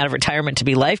people coming out of retirement to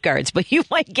be lifeguards, but you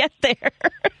might get there.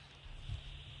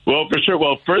 Well, for sure.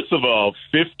 Well, first of all,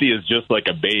 50 is just like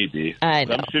a baby. I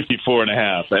know. I'm 54 and a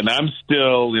half, and I'm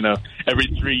still, every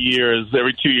 2 years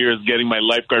getting my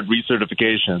lifeguard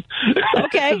recertification.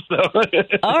 Okay.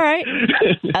 All right.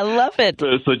 I love it.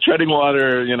 So treading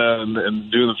water,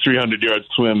 and doing the 300-yard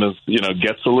swim is,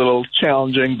 gets a little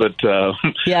challenging, but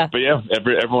yeah. But yeah,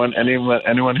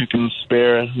 anyone who can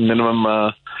spare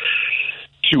minimum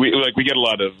 2 weeks, like we get a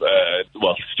lot of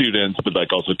students, but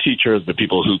like also teachers, but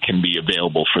people who can be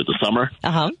available for the summer.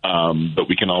 But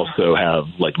we can also have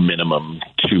like minimum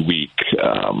 2 week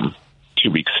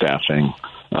staffing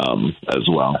as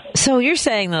well. So you're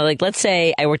saying though, like let's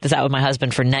say I work this out with my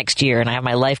husband for next year, and I have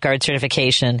my lifeguard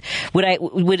certification. Would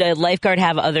a lifeguard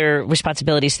have other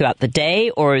responsibilities throughout the day,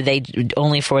 or are they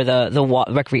only for the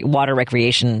water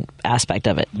recreation aspect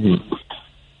of it? Mm-hmm.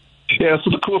 Yeah,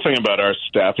 so the cool thing about our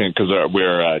staffing, because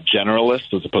we're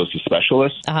generalists as opposed to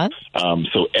specialists,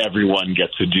 so everyone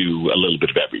gets to do a little bit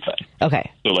of everything.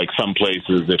 Okay. So like some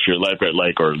places, if you're lifeguard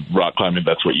or rock climbing,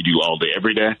 that's what you do all day,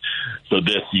 every day. So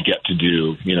this you get to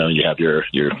do, you have your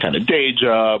kind of day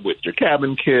job with your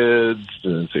cabin kids,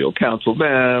 and so you'll counsel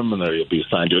them, and then you'll be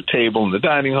assigned to a table in the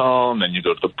dining hall, and then you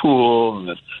go to the pool, and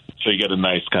then, so you get a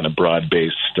nice kind of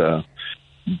broad-based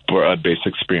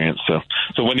experience.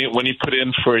 So when you put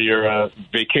in for your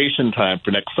vacation time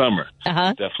for next summer,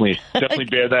 definitely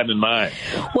bear that in mind.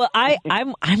 Well,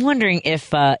 I'm wondering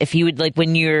if you would like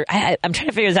when you're I'm trying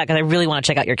to figure this out because I really want to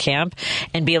check out your camp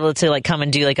and be able to like come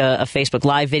and do like a Facebook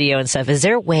Live video and stuff. Is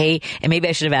there a way? And maybe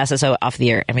I should have asked this off the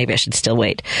air, and maybe I should still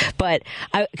wait. But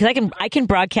because I can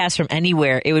broadcast from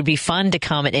anywhere, it would be fun to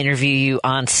come and interview you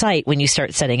on site when you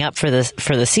start setting up for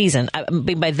the season.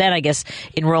 By then, I guess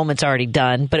enrollment's already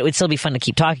done. But it would still be fun to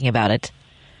keep talking about it.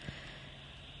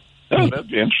 Oh, that'd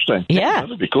be interesting. Yeah.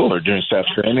 That'd be cool. Or doing staff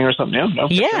training or something.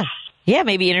 Yeah,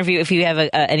 maybe interview if you have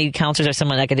any counselors or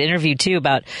someone I could interview too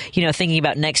about, thinking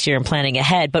about next year and planning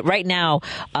ahead. But right now,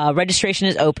 registration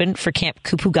is open for Camp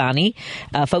Kupugani.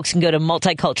 Folks can go to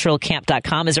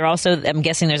multiculturalcamp.com. Is there also, I'm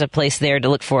guessing there's a place there to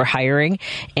look for hiring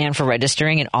and for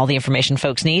registering and all the information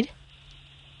folks need?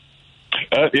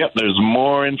 Yep, there's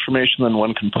more information than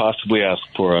one can possibly ask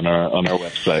for on our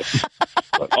website.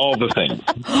 But all the things.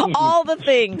 All the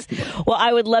things. Well,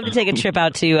 I would love to take a trip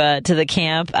out to the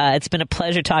camp. It's been a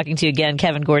pleasure talking to you again,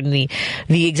 Kevin Gordon, the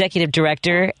executive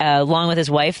director, along with his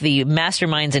wife, the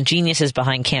masterminds and geniuses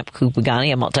behind Camp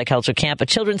Kupugani, a multicultural camp, a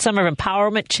children's summer of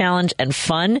empowerment, challenge, and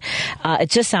fun. It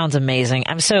just sounds amazing.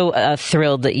 I'm so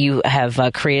thrilled that you have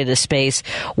created a space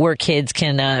where kids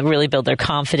can really build their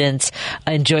confidence,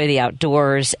 enjoy the outdoors,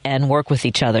 and work with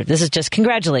each other. This is just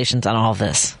congratulations on all of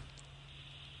this.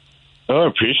 Oh, I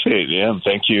appreciate it. Yeah,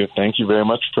 thank you. Thank you very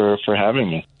much for having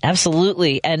me.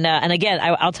 Absolutely. And again,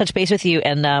 I'll touch base with you,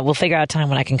 and we'll figure out a time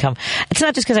when I can come. It's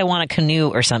not just because I want a canoe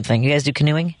or something. You guys do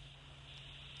canoeing?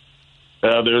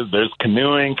 There's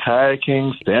canoeing,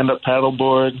 kayaking, stand-up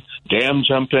paddleboard, dam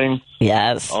jumping.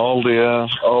 Yes. All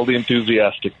the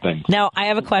enthusiastic things. Now, I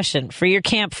have a question. For your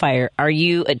campfire, are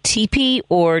you a teepee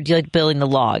or do you like building the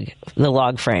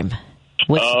log frame?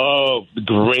 Oh,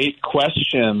 great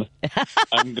question.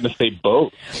 I'm going to say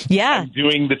both. Yeah. I'm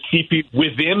doing the teepee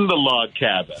within the log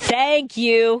cabin. Thank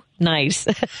you. Nice.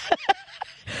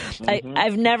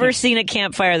 I've never seen a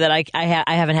campfire that I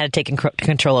haven't had to take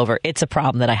control over. It's a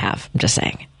problem that I have. I'm just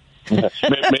saying.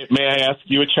 May I ask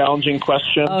you a challenging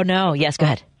question? Oh, no. Yes, go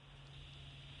ahead.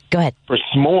 Go ahead. For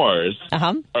s'mores,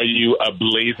 are you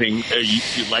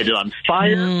you light it on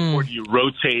fire or do you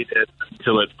rotate it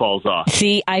until it falls off?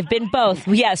 See, I've been both.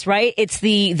 Yes, right? It's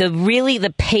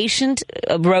the patient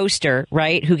roaster,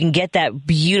 right, who can get that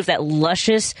beautiful, that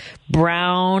luscious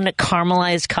brown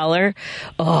caramelized color.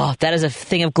 Oh, that is a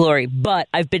thing of glory. But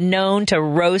I've been known to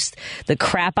roast the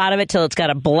crap out of it till it's got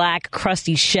a black,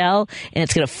 crusty shell, and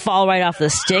it's going to fall right off the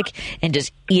stick and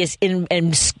just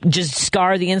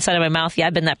scar the inside of my mouth. Yeah,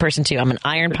 I've been that person too. I'm an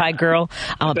iron pie girl.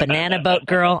 I'm a banana boat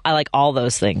girl. I like all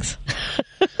those things.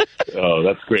 Oh,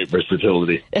 that's great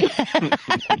versatility.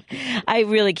 I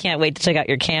really can't wait to check out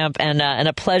your camp, and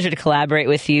a pleasure to collaborate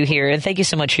with you here. And thank you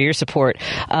so much for your support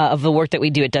of the work that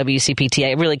we do at WCPT.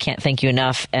 I really can't thank you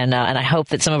enough. And I hope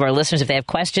that some of our listeners, if they have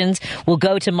questions, will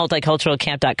go to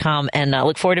multiculturalcamp.com and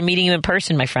look forward to meeting you in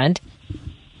person, my friend.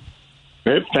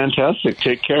 Great, fantastic.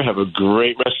 Take care. Have a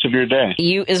great rest of your day.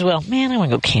 You as well. Man, I want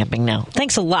to go camping now.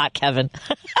 Thanks a lot, Kevin.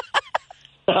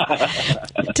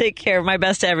 Take care. My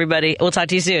best to everybody. We'll talk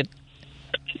to you soon.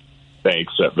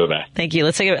 Thanks. Bye-bye. Thank you.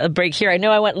 Let's take a break here. I know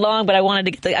I went long, but I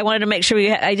wanted to make sure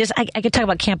I could talk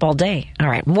about camp all day. All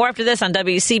right. More after this on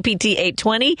WCPT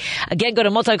 820. Again, go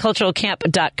to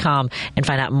multiculturalcamp.com and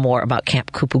find out more about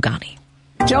Camp Kupugani.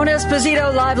 Joan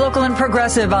Esposito, live, local, and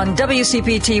progressive on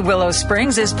WCPT Willow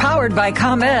Springs is powered by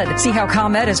ComEd. See how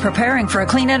ComEd is preparing for a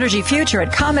clean energy future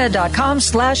at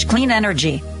ComEd.com/clean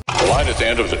energy. Light at the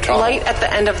end of the tunnel. Light at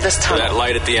the end of this tunnel. That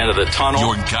light at the end of the tunnel.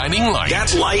 Your guiding light.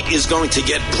 That light is going to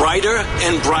get brighter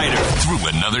and brighter. Through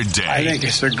another day. I think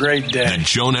it's a great day. The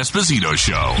Joan Esposito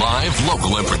Show. Live,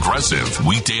 local, and progressive.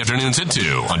 Weekday afternoons at 2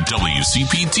 on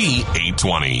WCPT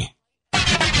 820.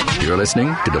 You're listening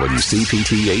to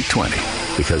WCPT 820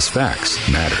 because facts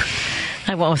matter.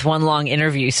 I went with one long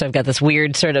interview, so I've got this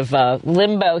weird sort of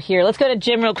limbo here. Let's go to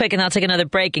Jim real quick, and I'll take another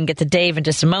break and get to Dave in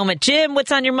just a moment. Jim,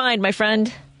 what's on your mind, my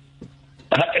friend?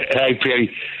 Hi, Patty.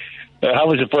 How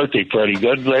was the birthday party?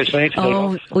 Good last night?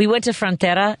 Oh, we went to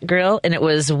Frontera Grill, and it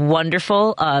was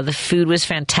wonderful. The food was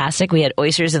fantastic. We had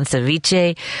oysters and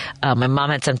ceviche. My mom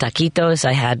had some taquitos.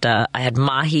 I had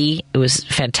mahi. It was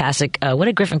fantastic. What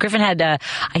did Griffin? Griffin had. I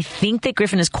think that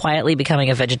Griffin is quietly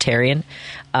becoming a vegetarian.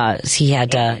 He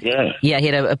had. He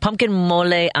had a pumpkin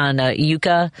mole on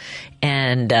yuca,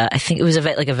 and I think it was a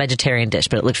vegetarian dish,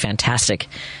 but it looked fantastic.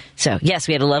 So, yes,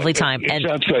 we had a lovely time. It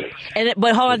sounds good.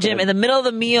 But hold on, Jim. In the middle of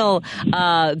the meal,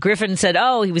 Griffin said,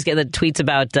 he was getting the tweets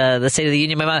about the State of the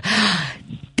Union. My mom,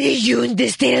 the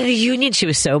State of the Union. She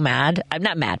was so mad. I'm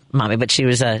not mad, Mommy, but she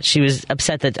was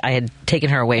upset that I had taken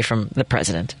her away from the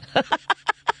president.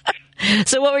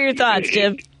 So what were your thoughts,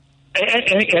 Jim?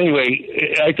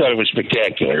 Anyway, I thought it was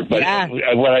spectacular. But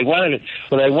what I wanted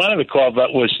to call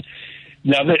about was,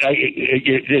 now,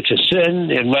 it's a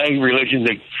sin in my religion,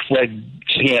 the Fred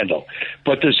scandal.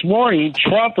 But this morning,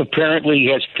 Trump apparently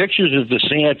has pictures of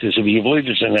DeSantis, if you believe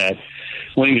this or not,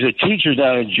 when he was a teacher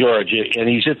down in Georgia, and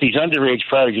he's at these underage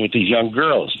parties with these young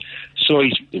girls. So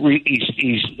he's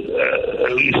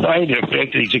trying to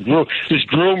affect it. This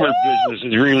groomer business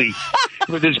is really,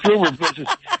 with this groomer business,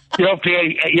 my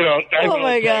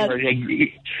God.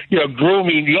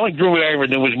 Grooming, the only grooming I ever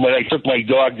did was when I took my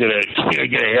dog to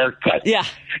get a haircut. Yeah.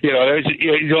 That was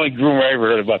the only groomer I ever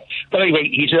heard about. But anyway,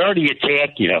 he's already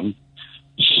attacking him.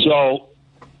 So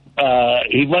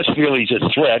he must feel he's a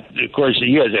threat. Of course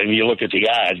he is. I mean, you look at the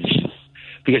odds.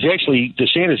 because actually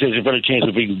DeSantis has a better chance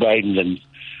of beating Biden than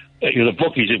the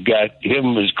bookies have got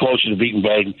him as closer to beating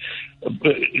Biden.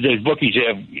 The bookies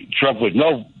have Trump with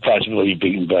no possibility of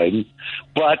beating Biden.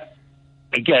 But,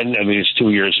 again, I mean, it's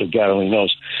 2 years, so God only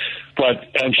knows. But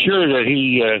I'm sure that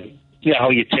he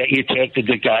attacked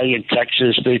the guy in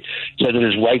Texas. They said that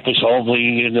his wife was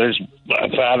homely and his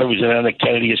father was in on the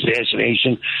Kennedy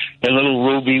assassination. And little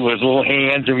Ruby with little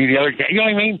hands and the other guy. You know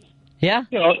what I mean? Yeah.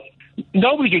 You know,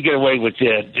 nobody could get away with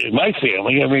that in my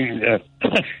family. I mean,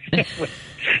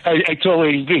 I told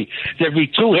AB, there'd be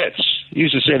 2 hits. He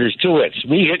used to say there's 2 hits.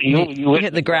 Me hit you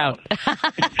hit the ground.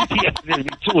 Yeah, there'd be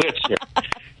 2 hits there.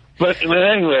 But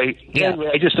anyway,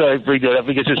 I just thought I'd bring that up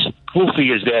because as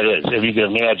goofy as that is, if you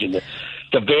can imagine the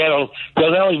battle,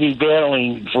 they'll not only be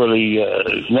battling for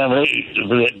the nomination,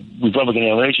 for the Republican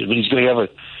nomination, but he's going to have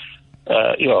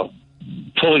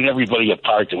pulling everybody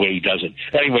apart the way he does it.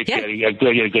 Anyway, Patty, I'm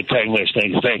glad you had a good time last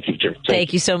night. Thank you, Jim.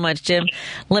 Thank you so much, Jim.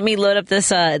 Let me load up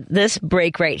this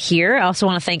break right here. I also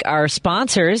want to thank our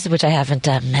sponsors, which I haven't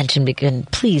mentioned. Because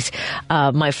please,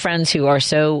 my friends who are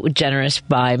so generous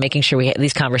by making sure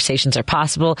these conversations are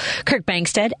possible. Kirk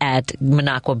Bangstead at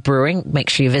Minocqua Brewing.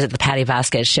 Make sure you visit the Patty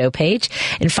Vasquez show page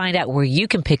and find out where you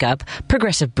can pick up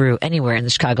Progressive Brew anywhere in the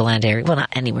Chicagoland area. Well,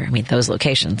 not anywhere. I mean, those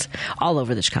locations all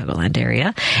over the Chicagoland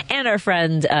area. And our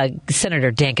friend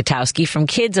Senator Dan Katowski from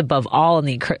Kids Above All and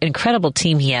the incredible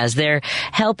team he has there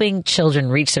helping children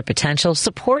reach their potential.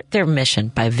 Support their mission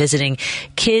by visiting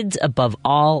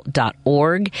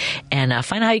kidsaboveall.org and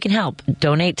find out how you can help.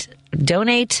 Donate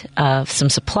some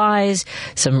supplies,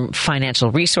 some financial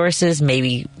resources,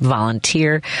 maybe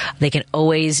volunteer. They can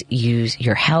always use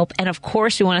your help. And of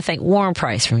course, we want to thank Warren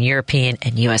Price from European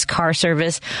and U.S. Car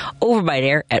Service over by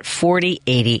there at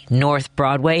 4080 North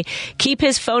Broadway. Keep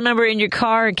his phone number in your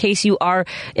car in case you are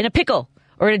in a pickle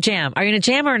or in a jam. Are you in a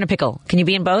jam or in a pickle? Can you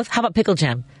be in both? How about pickle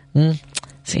jam?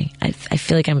 See, I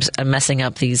feel like I'm messing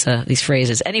up these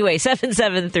phrases. Anyway,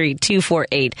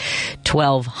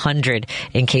 773-248-1200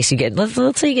 in case you get,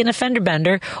 let's say you get an fender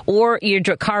bender or your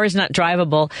car is not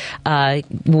drivable.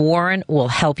 Warren will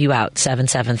help you out.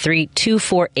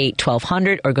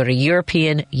 773-248-1200 or go to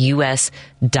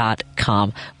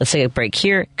EuropeanUS.com. Let's take a break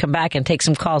here, come back and take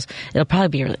some calls. It'll probably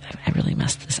be I really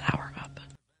messed this hour up.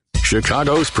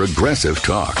 Chicago's Progressive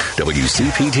Talk,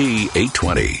 WCPT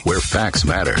 820, where facts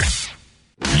matter.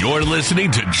 You're listening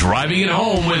to Driving It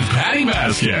Home with Patty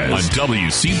Vasquez on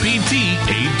WCPT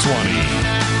 820.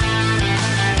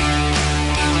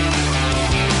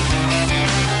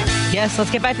 Yes, let's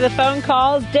get back to the phone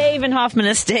calls. Dave in Hoffman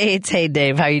Estates. Hey,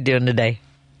 Dave, how you doing today?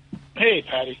 Hey,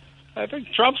 Patty. I think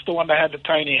Trump's the one that had the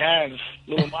tiny hands,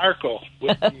 little Marco,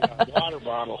 with the water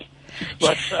bottle.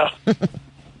 But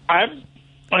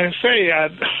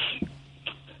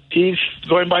he's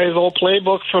going by his old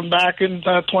playbook from back in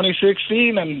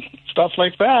 2016 and stuff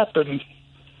like that. And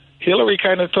Hillary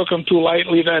kind of took him too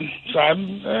lightly then.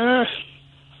 So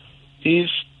he's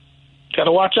got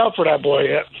to watch out for that boy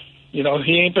yet. You know,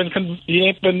 he ain't been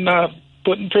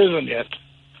put in prison yet.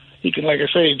 He can, like I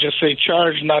say, just say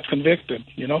charged, not convicted.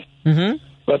 You know. Mm-hmm.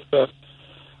 But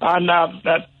on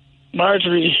that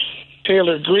Marjorie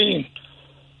Taylor Greene,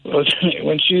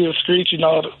 when she was screeching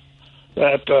out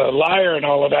that liar and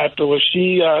all of that, was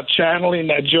she channeling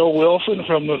that Joe Wilson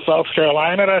from South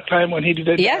Carolina that time when he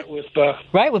did that with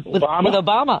Obama? With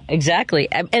Obama, exactly.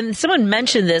 And someone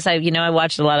mentioned this. I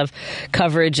watched a lot of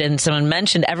coverage, and someone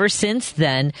mentioned ever since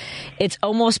then, it's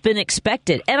almost been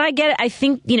expected. And I get it. I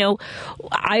think,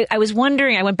 I was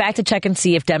wondering, I went back to check and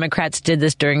see if Democrats did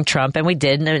this during Trump, and we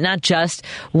did. And not just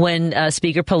when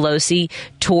Speaker Pelosi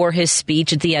tore his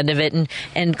speech at the end of it,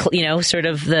 and sort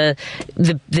of the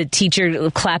teacher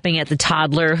clapping at the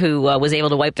toddler who was able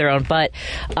to wipe their own butt.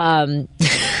 I'm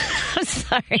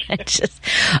sorry.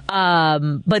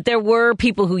 But there were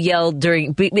people who yelled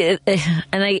during,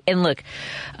 and look,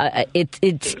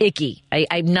 it's icky.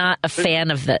 I'm not a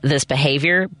fan of this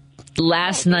behavior.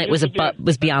 Last night was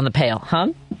beyond the pale, huh?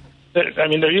 I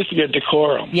mean, there used to be a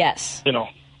decorum. Yes.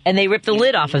 And they ripped the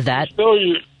lid off of that. So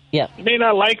you may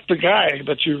not like the guy,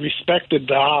 but you respected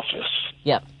the office.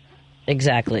 Yep.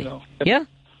 Exactly. Yeah.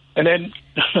 And then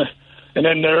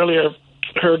earlier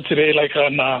heard today, like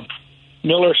on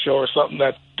Miller Show or something,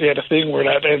 that they had a thing where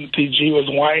that NTG was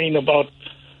whining about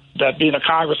that being a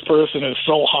congressperson is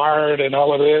so hard and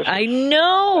all of this. I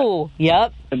know.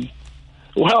 Yep. And,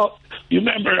 well, you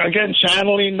remember, again,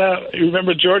 channeling, you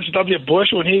remember George W.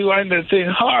 Bush when he whined that thing,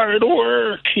 hard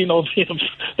work,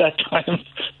 that time,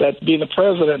 that being the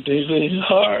president, he's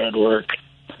hard work.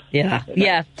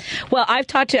 Yeah. Well,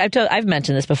 I've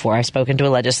mentioned this before. I've spoken to a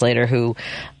legislator who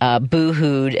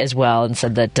boo-hooed as well and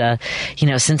said that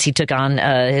since he took on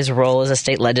his role as a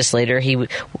state legislator, he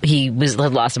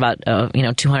had lost about $200,000,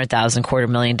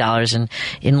 $250,000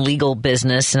 in legal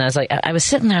business. And I was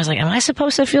sitting there. I was like, am I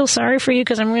supposed to feel sorry for you?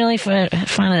 Because I'm really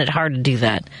finding it hard to do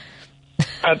that.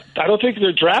 I don't think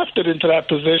they're drafted into that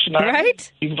position.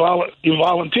 Right? You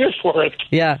volunteer for it.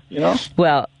 Yeah.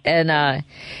 Well, and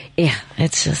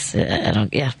it's just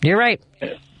you're right.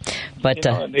 But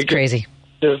it's crazy.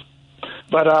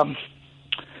 But I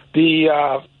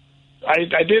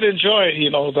did enjoy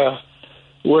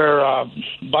where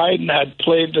Biden had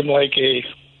played them like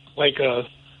a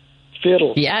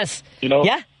fiddle. Yes.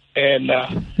 Yeah. And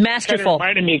masterful.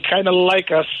 Kind of reminded me kind of like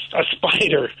a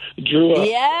spider drew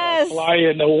a fly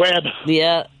in the web.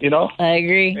 Yeah. I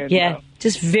agree. And,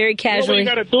 just very casually. You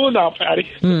know what you got to do now, Patty?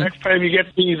 The next time you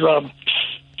get these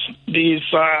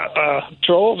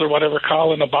trolls or whatever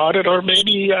calling about it, or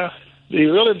maybe the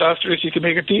real industrious, you can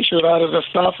make a T-shirt out of the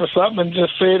stuff or something and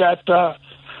just say that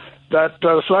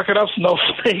suck it up,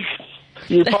 snowflake.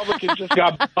 The Republicans just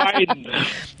got Biden.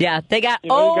 Yeah, they got they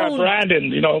got Brandon.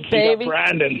 They got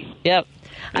Brandon. Yep.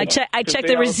 I checked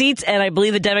the receipts, and I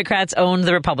believe the Democrats owned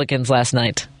the Republicans last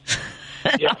night.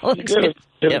 Yeah,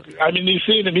 yep. I mean, you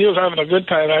see him; he was having a good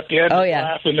time at the end,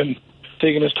 laughing and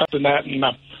taking his time and that,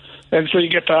 and so you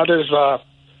get the others.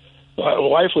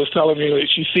 Wife was telling me that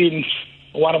she seen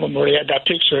one of them where he had that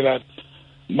picture of that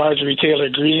Marjorie Taylor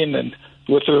Greene and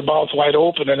with her mouth wide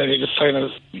open, and then they just kind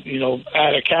of,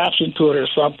 add a caption to it or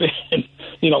something. And,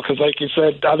 because like you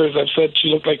said, others have said she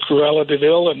looked like Cruella de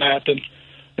Vil and that. And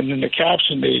in the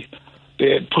caption, they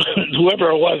had put, whoever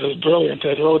it was brilliant,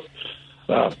 they wrote,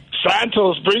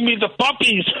 Santos, bring me the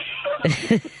puppies.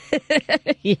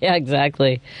 Yeah,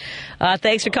 exactly.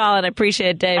 Thanks for calling. I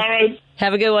appreciate it, Dave. All right.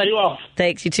 Have a good one. You all.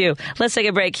 Thanks, you too. Let's take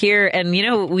a break here. And,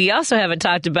 we also haven't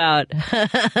talked about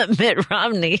Mitt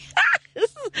Romney.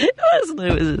 It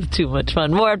was too much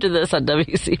fun. More after this on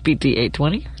WCPT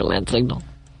 820, the Land Signal.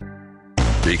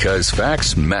 Because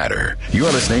facts matter. You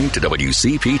are listening to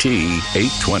WCPT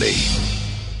 820.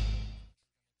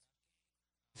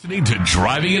 Listening to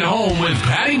Driving It Home with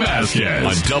Patty Vasquez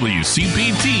on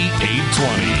WCPT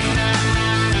 820.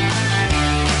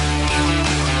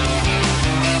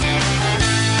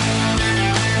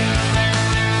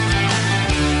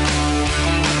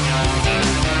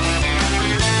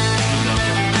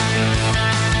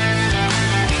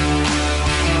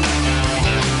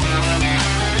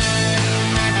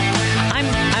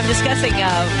 Discussing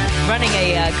running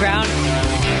a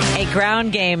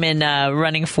ground game and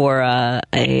running for an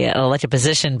elected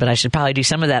position, but I should probably do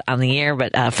some of that on the air.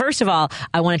 But first of all,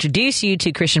 I want to introduce you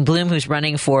to Christian Bloom, who's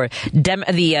running for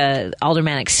the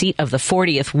aldermanic seat of the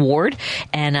 40th Ward,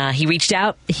 and he reached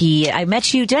out. I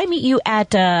met you. Did I meet you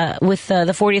at with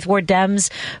the 40th Ward Dems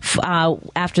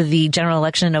after the general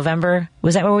election in November?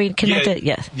 Was that where we connected?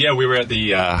 Yes. Yeah, we were at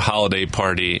the holiday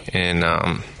party in.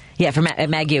 At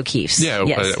Maggie O'Keefe's. Yeah,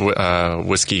 yes.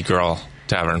 Whiskey Girl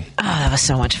Tavern. Oh, that was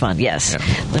so much fun. Yes.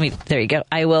 Yeah. There you go.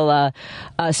 I will.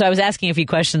 So I was asking a few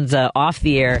questions off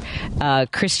the air.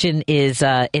 Christian is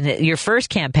in your first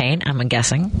campaign, I'm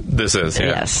guessing. This is, yeah.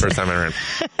 Yes. First time I ran.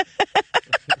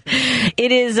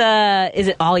 It is. Is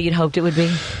it all you'd hoped it would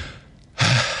be?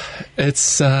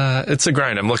 It's a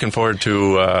grind. I'm looking forward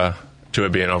to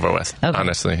it being over with. Okay.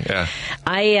 Honestly, yeah.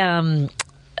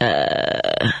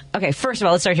 Okay, first of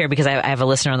all, let's start here because I have a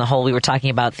listener on the whole. We were talking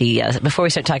about before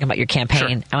we start talking about your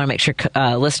campaign, sure. I want to make sure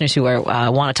listeners who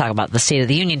want to talk about the State of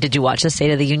the Union. Did you watch the State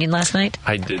of the Union last night?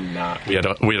 I did not. We had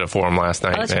a forum last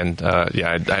night, and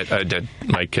I did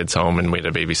my kids home, and we had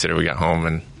a babysitter. We got home,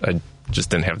 and I just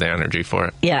didn't have the energy for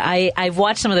it. Yeah, I've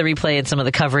watched some of the replay and some of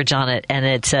the coverage on it, and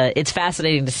it's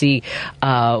fascinating to see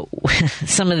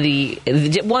some of the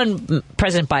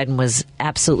President Biden was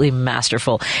absolutely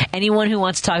masterful. Anyone who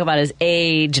wants to talk about his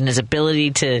age and his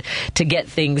ability to get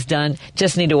things done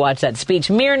just need to watch that speech.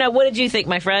 Myrna, what did you think,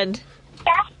 my friend?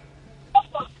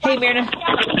 Hey, Myrna.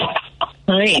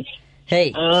 Hi.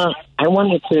 Hey. I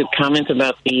wanted to comment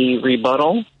about the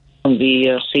rebuttal on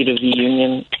the State of the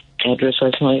Union address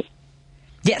last night.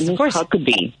 Yes, of course. Ms.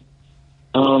 Huckabee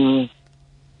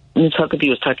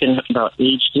was talking about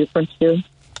age difference here.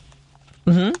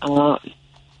 Mm-hmm.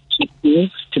 She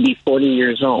seems to be 40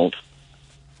 years old.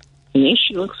 And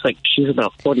she looks like she's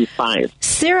about 45.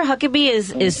 Sarah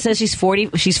Huckabee says she's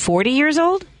 40. She's 40 years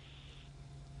old?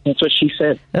 That's what she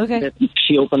said. Okay. That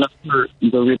she opened up the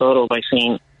rebuttal by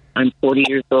saying, I'm 40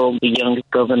 years old, the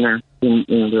youngest governor in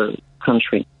the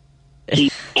country.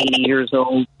 He's 80 years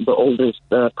old, the oldest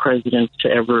president to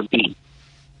ever be.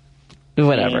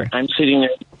 Whatever. And I'm sitting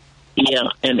there Yeah,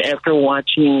 and after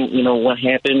watching, what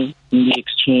happened in the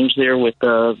exchange there with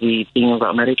the thing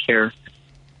about Medicare,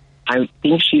 I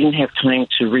think she didn't have time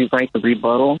to rewrite the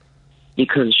rebuttal,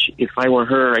 because if I were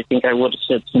her, I think I would have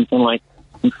said something like,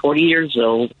 I'm 40 years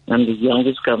old, I'm the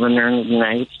youngest governor in the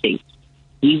United States.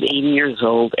 He's 80 years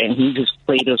old, and he just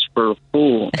played us for a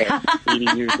fool at 80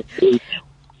 years of age.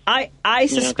 I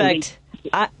suspect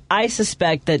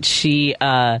that she...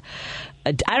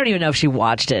 I don't even know if she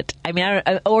watched it. I mean,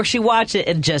 or she watched it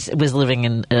and just was living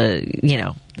in,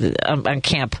 on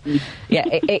camp. Yeah,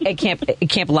 at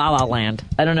Camp La La Land.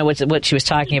 I don't know what she was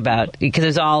talking about, because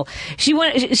it's all she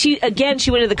went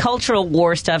into the cultural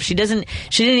war stuff. She didn't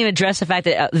even address the fact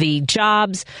that the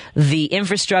jobs, the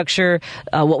infrastructure,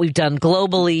 what we've done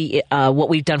globally, what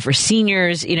we've done for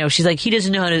seniors. She's like, he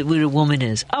doesn't know what a woman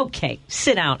is. Okay,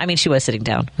 sit down. I mean, she was sitting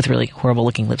down with really horrible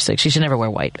looking lipstick. She should never wear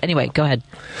white. Anyway, go ahead.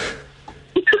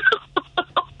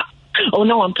 Oh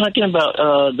no, I'm talking about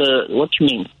what you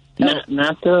mean? Not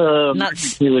No,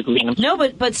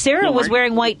 but Sarah was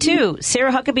wearing white too.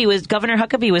 Governor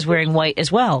Huckabee was wearing white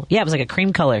as well. Yeah, it was like a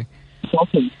cream color.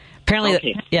 Okay.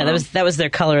 Apparently, that was their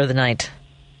color of the night.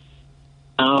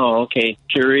 Oh, okay.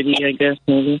 Purity, I guess,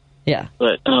 maybe. Yeah.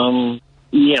 But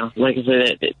like I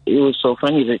said, it was so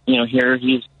funny that here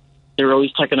they're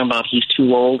always talking about he's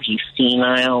too old, he's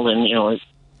senile, and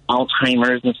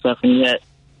Alzheimer's and stuff, and yet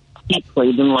he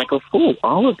played them like a fool,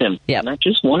 all of them. Yeah. Not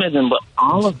just one of them, but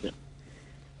all of them.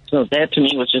 So that, to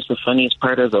me, was just the funniest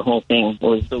part of the whole thing,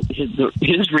 was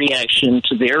his reaction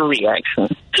to their reaction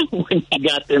when he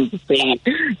got them to say,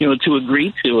 to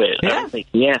agree to it. Yeah. I was like,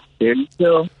 yeah, there you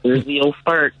go. There's the old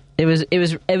fart. It was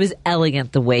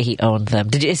elegant the way he owned them.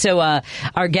 Did you? So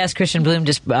our guest Christian Bloom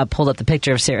just pulled up the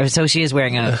picture of Sarah. So she is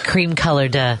wearing a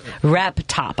cream-colored wrap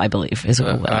top, I believe.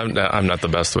 I'm not the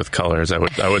best with colors. I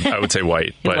would say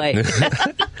white, but white.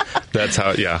 That's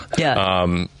how. Yeah.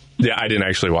 Yeah. I didn't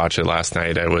actually watch it last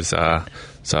night. It was so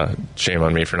shame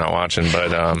on me for not watching.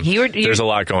 But there's a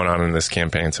lot going on in this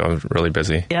campaign, so I was really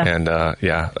busy. Yeah. And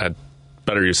I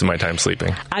better use of my time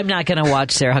sleeping. I'm not going to watch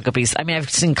Sarah Huckabee's. I mean,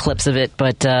 I've seen clips of it,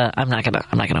 but I'm not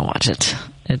gonna watch it.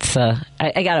 It's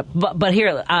I got it. But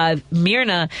here,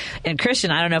 Myrna and Christian,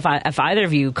 I don't know if either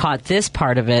of you caught this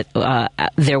part of it.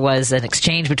 There was an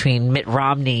exchange between Mitt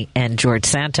Romney and George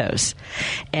Santos,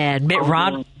 and Mitt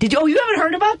Romney. You haven't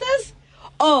heard about this?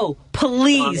 Oh,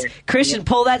 please, Christian,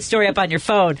 pull that story up on your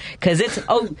phone, because it's.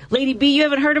 Oh, Lady B, you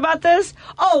haven't heard about this?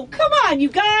 Oh, come on, you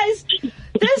guys.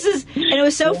 And it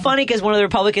was so funny because one of the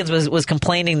Republicans was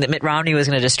complaining that Mitt Romney was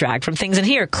going to distract from things. And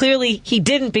here, clearly he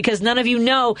didn't, because none of you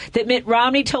know that Mitt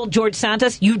Romney told George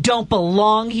Santos, you don't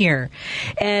belong here.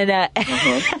 And I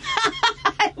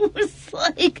was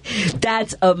like,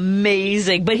 that's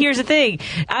amazing. But here's the thing.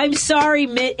 I'm sorry,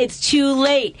 Mitt, it's too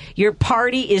late. Your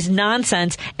party is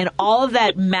nonsense. And all of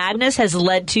that madness has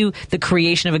led to the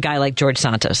creation of a guy like George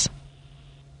Santos.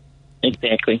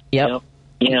 Exactly. Yep.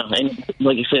 Yeah, and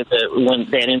like you said, when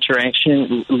that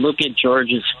interaction, look at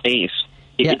George's face.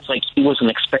 It's like he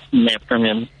wasn't expecting that from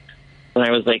him. And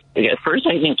I was like, at first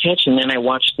I didn't catch, and then I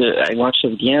watched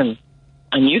it again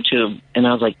on YouTube, and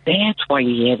I was like, that's why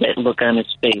he had that look on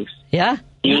his face. Yeah,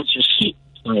 he was just.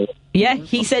 Yeah,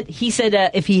 he said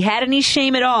if he had any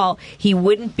shame at all, he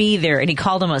wouldn't be there, and he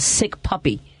called him a sick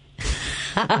puppy.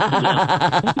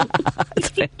 It's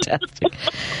fantastic.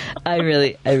 I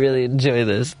really enjoy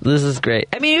this. This is great.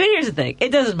 I mean, here's the thing.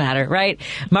 It doesn't matter, right?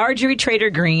 Marjorie Trader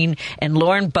Greene and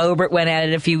Lauren Boebert went at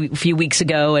it a few weeks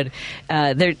ago, and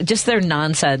they're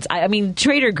nonsense. I mean,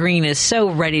 Trader Greene is so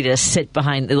ready to sit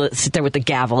there with the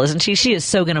gavel, isn't she? She is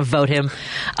so going to vote him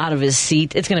out of his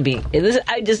seat. It's going to be.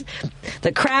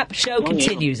 The crap show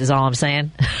continues. Is all I'm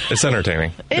saying. It's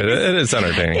entertaining. It is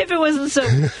entertaining. If it wasn't so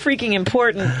freaking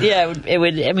important, yeah, it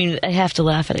would. I mean, I have to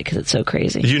laugh at it because it's so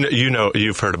crazy.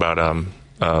 You've heard about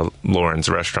Lauren's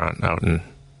restaurant out in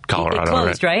Colorado, it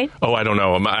closed, right? Oh, I don't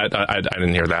know. I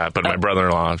didn't hear that, but my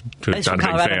brother-in-law, who's not a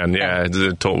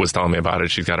big fan, was telling me about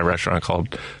it. She's got a restaurant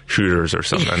called Shooters or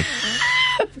something.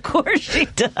 Of course she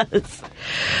does.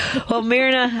 Well,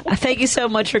 Myrna, thank you so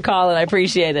much for calling. I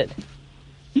appreciate it.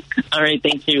 All right,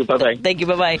 thank you. Bye-bye. Thank you.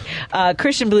 Bye-bye.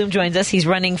 Christian Bloom joins us. He's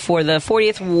running for the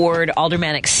 40th Ward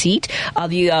aldermanic seat.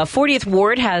 The 40th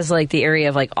Ward has like the area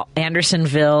of like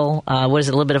Andersonville. What is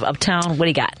it? A little bit of Uptown. What do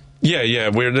you got?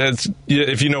 Yeah.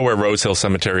 If you know where Rose Hill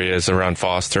Cemetery is around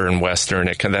Foster and Western,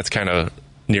 that's kind of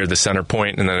near the center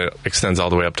point, and then it extends all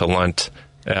the way up to Lunt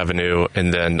Avenue,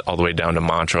 and then all the way down to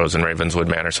Montrose and Ravenswood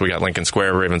Manor. So we got Lincoln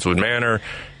Square, Ravenswood Manor,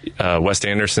 West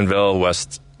Andersonville,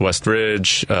 West West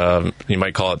Ridge. You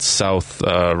might call it South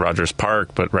Rogers Park,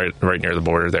 but right near the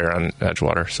border there on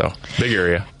Edgewater. So big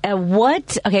area.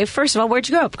 Okay, first of all, where'd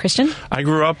you grow up, Christian? I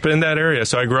grew up in that area.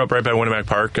 So I grew up right by Winnemac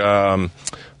Park.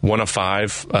 One of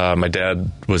five. My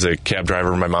dad was a cab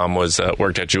driver. My mom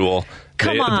worked at Jewel.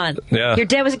 Come on. Yeah. Your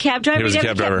dad was a cab driver? He was a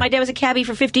cab driver. My dad was a cabbie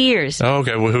for 50 years. Oh,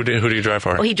 okay. Well, who do you drive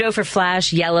for? Well, he drove for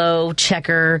Flash, Yellow,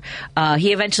 Checker.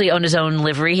 He eventually owned his own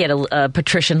livery. He had a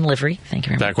patrician livery. Thank you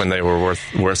very much. Back when they were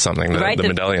worth something, the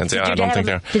medallions. Yeah, I don't think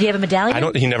they're... Did he have a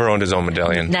medallion? He never owned his own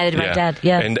medallion. Neither did my dad,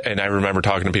 yeah. And I remember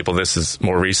talking to people, this is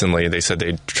more recently, they said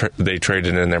they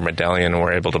traded in their medallion and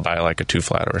were able to buy like a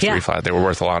 2-flat or a 3-flat. They were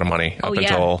worth a lot of money up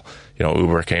until...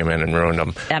 Uber came in and ruined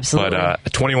them. Absolutely.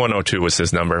 But 2102 was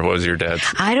his number. What was your dad's?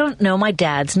 I don't know my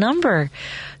dad's number.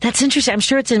 That's interesting. I'm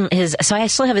sure it's in his... So I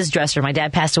still have his dresser. My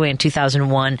dad passed away in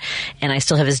 2001, and I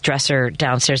still have his dresser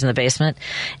downstairs in the basement.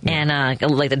 And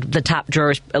like the top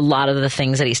drawers, a lot of the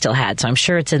things that he still had. So I'm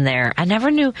sure it's in there. I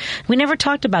never knew... We never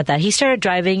talked about that. He started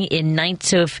driving in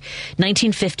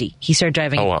 1950. He started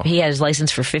driving... Oh, wow. He had his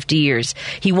license for 50 years.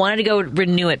 He wanted to go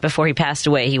renew it before he passed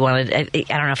away. He wanted... I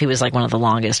don't know if he was like one of the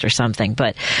longest or something.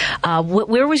 But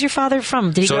where was your father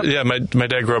from? Did he my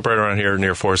dad grew up right around here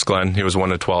near Forest Glen. He was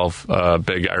one of 12,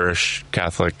 big Irish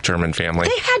Catholic German family.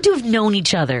 They had to have known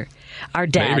each other. Our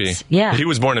dads. Maybe. Yeah. He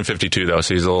was born in 52 though,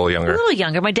 so he's a little younger. A little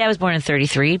younger. My dad was born in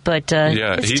 33, but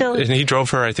he drove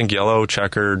for I think Yellow,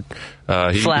 Checkered.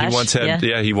 Flash.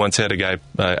 He once had a guy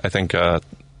I think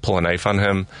pull a knife on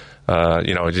him.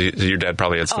 Your dad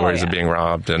probably had stories of being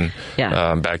robbed, and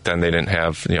back then they didn't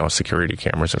have security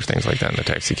cameras or things like that in the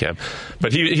taxi cab.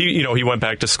 But he went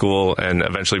back to school and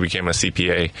eventually became a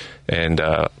CPA and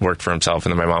worked for himself.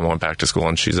 And then my mom went back to school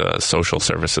and she's a social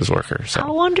services worker. So,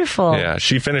 how wonderful! Yeah,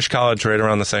 she finished college right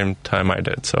around the same time I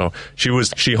did. So she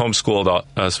homeschooled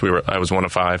us. I was one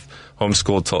of five,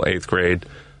 homeschooled till 8th grade,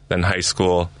 then high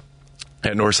school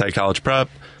at Northside College Prep.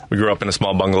 We grew up in a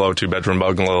small bungalow, 2-bedroom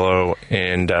bungalow,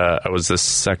 and I was the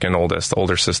second oldest,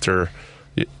 older sister,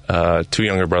 2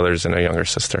 younger brothers, and a younger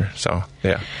sister. So,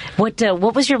 yeah.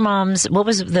 What was your mom's? What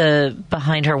was the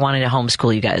behind her wanting to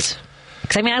homeschool you guys?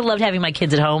 Because I loved having my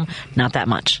kids at home. Not that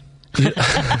much. Did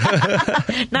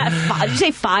you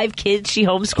say 5 kids she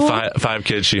homeschooled? 5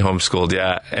 kids she homeschooled.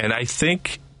 Yeah, and I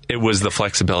think it was the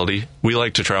flexibility. We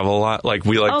like to travel a lot. Like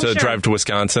we like to drive to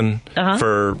Wisconsin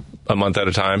for a month at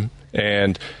a time.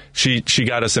 And she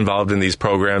got us involved in these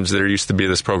programs. There used to be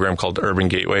this program called Urban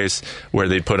Gateways where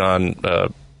they'd put on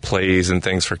plays and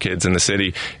things for kids in the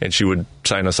city, and she would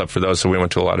sign us up for those. So we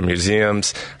went to a lot of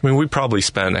museums. We probably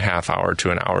spent a half hour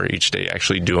to an hour each day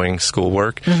actually doing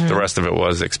schoolwork. Mm-hmm. The rest of it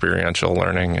was experiential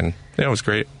learning, and it was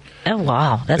great. Oh,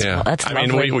 wow. That's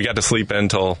lovely. We got to sleep in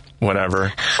till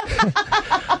whenever.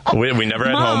 we never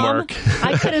had homework.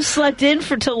 I could have slept in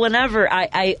till whenever.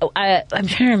 I'm trying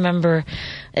to remember.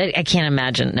 I can't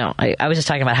imagine. No, I was just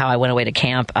talking about how I went away to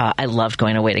camp. I loved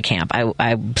going away to camp.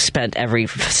 I spent every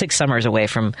 6 summers away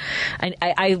from...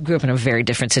 I grew up in a very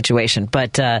different situation,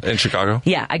 but... in Chicago?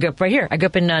 Yeah, I grew up right here. I grew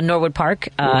up in Norwood Park.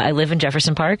 I live in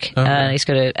Jefferson Park.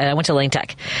 Okay. I went to Lane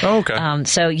Tech. Oh, okay.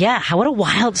 So, yeah, what a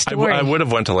wild story. I would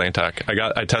have went to Lane Tech.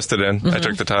 I tested in. Mm-hmm. I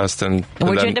took the test. And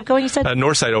where'd you end up going, you said?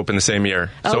 Northside opened the same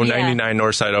year. So 99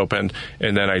 Northside opened,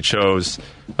 and then I chose...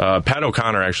 Pat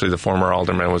O'Connor, actually, the former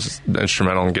alderman, was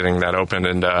instrumental in getting that opened,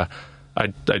 and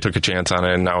I took a chance on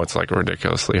it, and now it's like a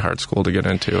ridiculously hard school to get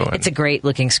into. And, it's a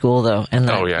great-looking school, though. And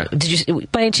yeah. Did you,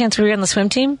 by any chance, were you on the swim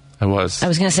team? I was. I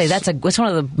was going to say, it's one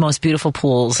of the most beautiful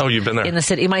pools. Oh, you've been there? In the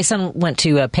city. My son went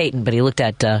to Peyton, but he looked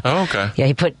at... oh, okay. Yeah,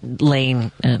 he put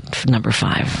Lane at number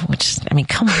 5, which,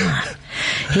 come on.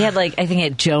 He had, I think he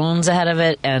had Jones ahead of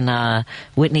it, and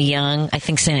Whitney Young, I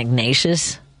think St.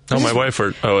 Ignatius. Oh, my wife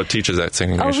teaches at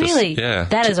St. Ignatius. Oh, really? Yeah.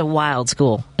 That is a wild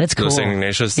school. It's cool. St.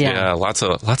 Ignatius? Yeah. Lots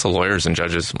of lawyers and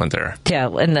judges went there. Yeah,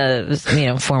 and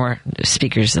the former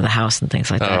speakers of the House and things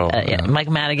like that. Yeah. Mike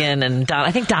Madigan and Don.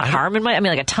 I think Don Harmon might.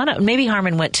 a ton of. Maybe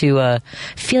Harmon went to. I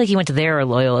feel like he went to there or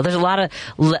Loyola. There's a lot of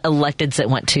electeds that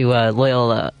went to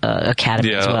Loyola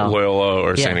Academy as well. Loyola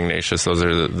or St. Ignatius. Those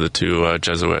are the 2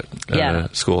 Jesuit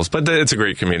schools. But it's a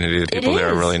great community. The people there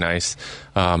are really nice.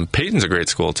 Peyton's a great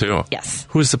school too. Yes.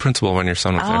 Who was the principal when your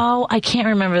son was there? Oh, I can't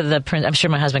remember the principal. I'm sure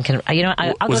my husband can.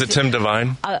 Was it Tim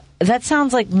Devine? That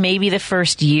sounds like maybe the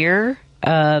first year.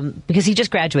 Because he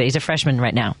just graduated. He's a freshman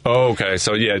right now. Oh, okay.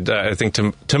 So, I think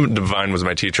Tim Devine was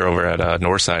my teacher over at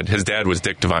Northside. His dad was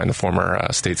Dick Devine, the former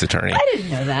state's attorney. I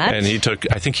didn't know that. And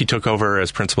I think he took over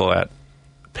as principal at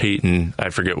Peyton, I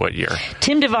forget what year.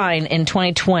 Tim Devine in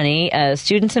 2020.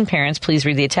 Students and parents, please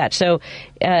read the attached. So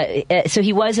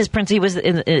he was his principal.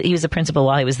 He was the principal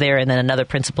while he was there, and then another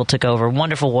principal took over.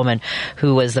 Wonderful woman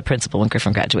who was the principal when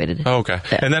Griffin graduated. Oh, okay.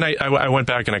 Yeah. And then I went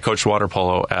back and I coached water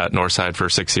polo at Northside for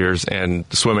 6 years and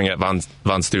swimming at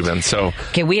Von Steuben. So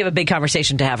okay, we have a big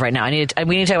conversation to have right now. We need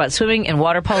to talk about swimming and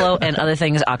water polo and other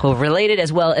things aqua related,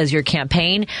 as well as your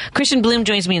campaign. Christian Bloom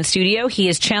joins me in studio. He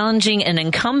is challenging an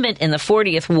incumbent in the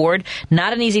 40th Ward.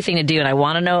 Not an easy thing to do, and I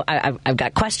want to know. I've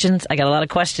got questions. I got a lot of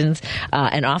questions,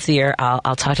 and off the air,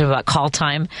 I'll talk to him about call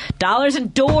time, dollars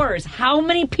and doors. How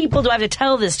many people do I have to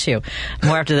tell this to?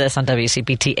 More after this on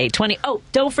WCPT 820. Oh,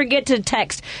 don't forget to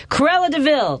text Cruella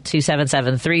DeVille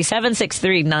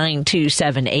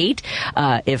 277-3763-9278.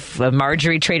 If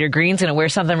Marjorie Trader Green's going to wear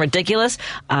something ridiculous,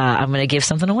 I'm going to give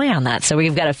something away on that. So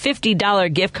we've got a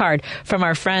 $50 gift card from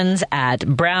our friends at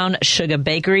Brown Sugar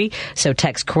Bakery. So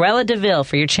text Cruella DeVille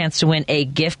for your chance to win a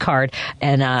gift card,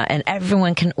 and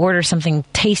everyone can order something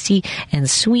tasty and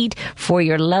sweet for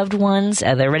your loved ones.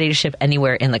 They're ready to ship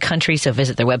anywhere in the country, so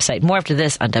visit their website. More after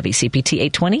this on WCPT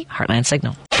 820 Heartland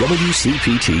Signal.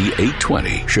 WCPT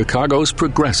 820, Chicago's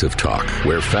progressive talk,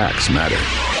 where facts matter.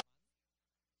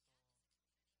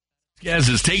 Gaz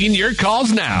is taking your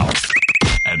calls now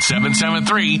at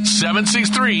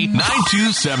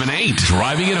 773-763-9278.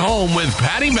 Driving it home with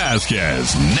Patty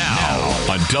Vasquez now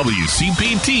on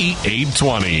WCPT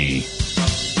 820.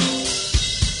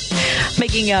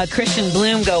 Making Christian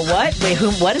Bloom go, what? Wait,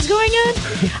 what is going on?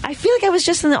 I feel like I was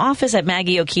just in the office at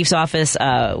Maggie O'Keefe's office.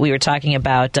 We were talking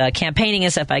about campaigning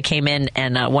and stuff. I came in,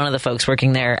 and one of the folks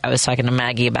working there, I was talking to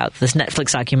Maggie about this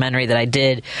Netflix documentary that I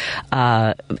did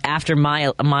after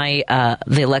the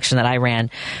election that I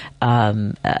ran. I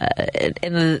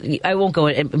won't go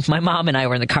in. My mom and I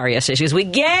were in the car yesterday. She goes, we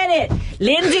get it.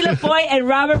 Lindsay Lapointe and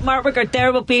Robert Martwick are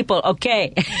terrible people.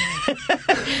 Okay.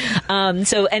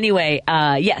 So anyway,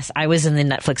 yes, I was in the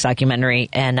Netflix documentary,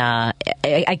 and I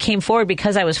came forward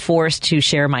because I was forced to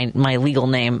share my legal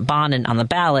name, Bonin, on the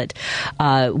ballot.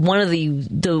 One of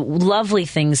the lovely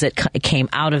things that came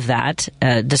out of that,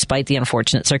 despite the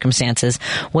unfortunate circumstances,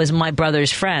 was my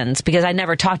brother's friends, because I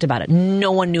never talked about it.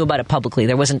 No one knew about it publicly.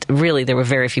 There were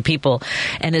very few people.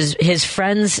 And his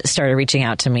friends started reaching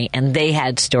out to me, and they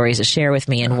had stories to share with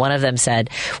me. And one of them said,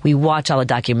 we watch all the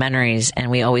documentaries,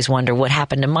 and we always wonder what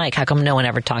happened to Mike. How come no one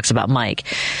ever talks about Mike?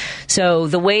 So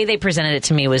the way they presented it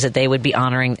to me was that they would be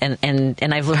honoring, and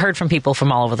I've heard from people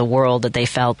from all over the world that they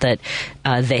felt that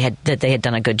they had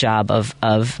done a good job of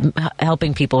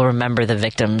helping people remember the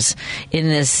victims in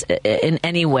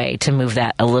any way to move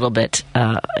that a little bit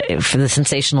for the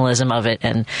sensationalism of it.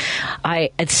 And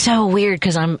it's so weird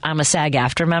because I'm a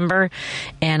SAG-AFTRA member,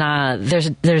 and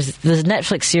there's this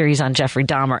Netflix series on Jeffrey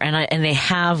Dahmer, and they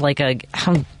have like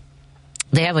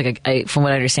from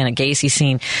what I understand, a Gacy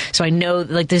scene. So I know,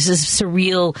 like, there's this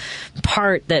surreal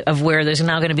part of where there's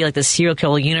now going to be like this serial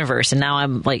killer universe, and now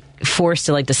I'm like forced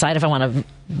to like decide if I want to.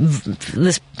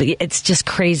 It's just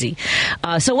crazy.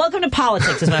 So welcome to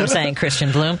politics is what I'm saying,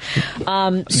 Christian Bloom.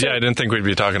 I didn't think we'd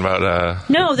be talking about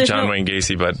John Wayne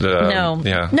Gacy, but we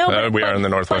are on the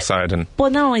Northwest side. And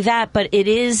well, not only that, but it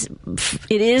is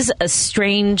a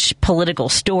strange political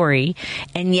story,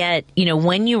 and yet, you know,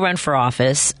 when you run for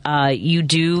office,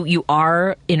 you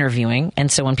are interviewing, and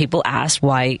so when people ask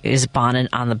why is Bonin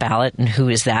on the ballot and who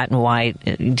is that and why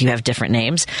do you have different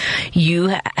names,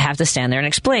 you have to stand there and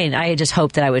explain. I just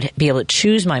hoped that I would be able to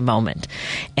choose my moment.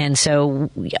 And so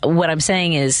what I'm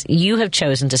saying is you have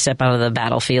chosen to step out of the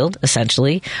battlefield,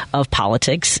 essentially, of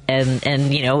politics.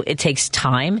 And you know, it takes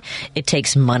time. It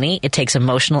takes money. It takes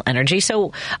emotional energy.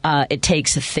 So it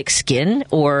takes a thick skin,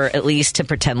 or at least to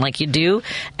pretend like you do.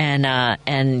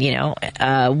 And you know,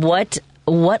 what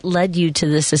led you to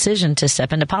this decision to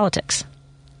step into politics?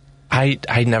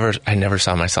 I never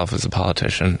saw myself as a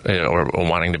politician or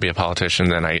wanting to be a politician.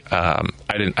 Then I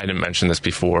didn't mention this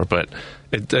before, but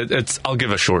it's I'll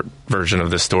give a short version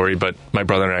of this story. But my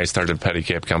brother and I started a petty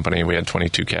cab company. We had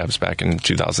 22 cabs back in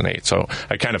 2008. So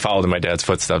I kind of followed in my dad's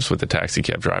footsteps with the taxi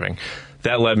cab driving.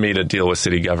 That led me to deal with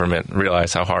city government,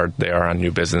 realize how hard they are on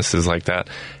new businesses like that.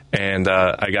 And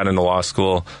I got into law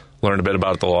school, learned a bit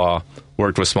about the law,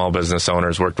 worked with small business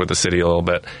owners, worked with the city a little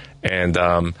bit, and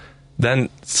then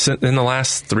in the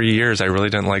last 3 years, I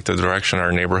really didn't like the direction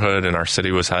our neighborhood and our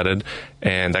city was headed.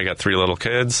 And I got 3 little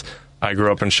kids. I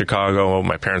grew up in Chicago.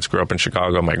 My parents grew up in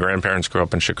Chicago. My grandparents grew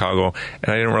up in Chicago.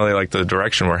 And I didn't really like the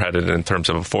direction we're headed in terms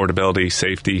of affordability,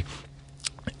 safety.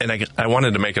 And I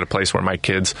wanted to make it a place where my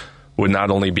kids would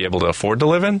not only be able to afford to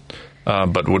live in,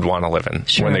 but would want to live in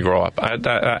when they grow up.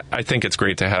 I think it's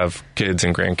great to have kids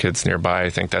and grandkids nearby. I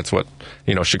think that's what,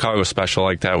 Chicago's special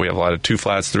like that. We have a lot of 2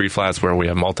 flats, 3 flats where we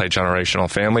have multi-generational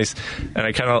families. And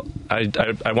I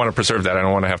want to preserve that. I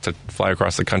don't want to have to fly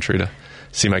across the country to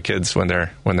see my kids when they're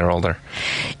older.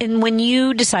 And when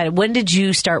you decided, when did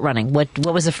you start running? What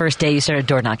was the first day you started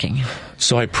door knocking?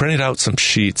 So I printed out some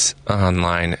sheets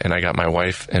online, and I got my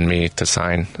wife and me to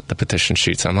sign the petition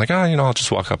sheets. I'm like, I'll just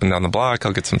walk up and down the block.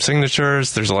 I'll get some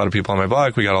signatures. There's a lot of people on my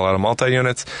block. We got a lot of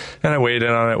multi-units. And I waited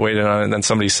on it. And then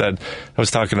somebody said, I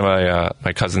was talking to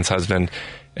my cousin's husband,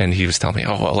 and he was telling me,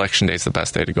 Election Day is the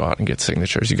best day to go out and get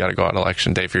signatures. You got to go out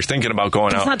Election Day if you're thinking about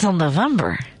going out. It's not till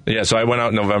November. Yeah, so I went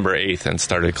out November 8th and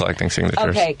started collecting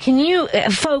signatures. Okay, can you,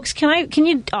 folks, can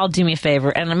you all do me a favor?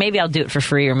 And maybe I'll do it for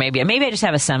free, or maybe I just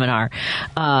have a seminar.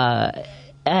 Wow.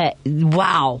 We got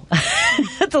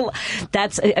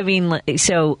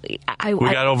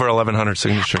over 1,100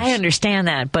 signatures. I understand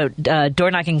that, but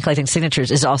door knocking and collecting signatures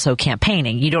is also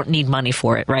campaigning. You don't need money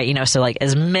for it, right? So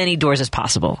as many doors as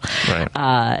possible. Right.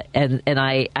 And when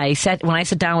I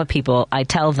sit down with people, I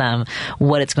tell them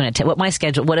what it's going to take,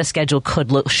 what a schedule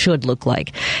should look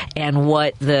like, and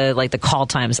what the call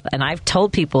times. And I've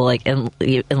told people,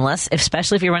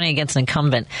 especially if you're running against an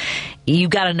incumbent, you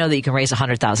got to know that you can raise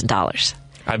 $100,000.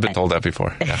 I've been told that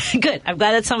before. Yeah. Good. I'm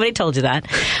glad that somebody told you that.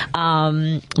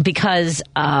 Because,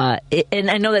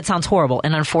 and I know that sounds horrible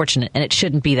and unfortunate, and it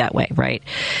shouldn't be that way, right?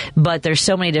 But there's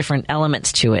so many different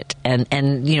elements to it. And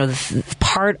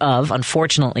part of,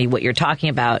 unfortunately, what you're talking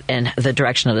about and the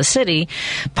direction of the city,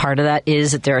 part of that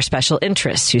is that there are special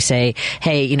interests who say,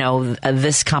 hey,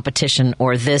 this competition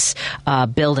or this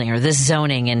building or this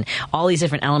zoning and all these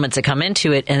different elements that come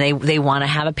into it, and they want to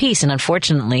have a piece. And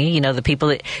unfortunately, the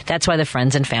people that's why the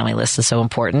friends and family list is so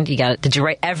important. Did you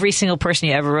write every single person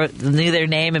you ever wrote, knew their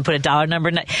name and put a dollar number?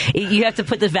 You have to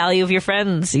put the value of your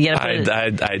friends.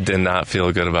 I did not feel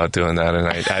good about doing that, and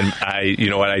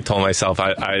I told myself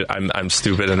I'm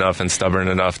stupid enough and stubborn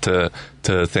enough to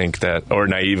think that, or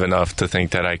naive enough to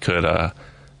think that I could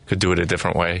do it a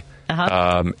different way.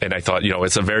 And I thought,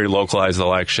 it's a very localized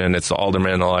election. It's the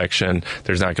alderman election.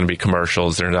 There's not going to be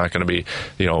commercials. There's not going to be,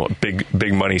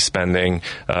 big money spending.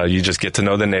 You just get to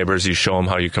know the neighbors. You show them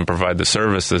how you can provide the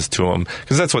services to them,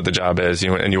 because that's what the job is.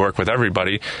 And you work with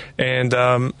everybody, and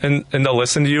they'll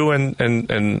listen to you and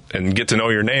get to know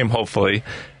your name, hopefully,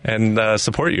 and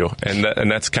support you. And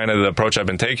that's kind of the approach I've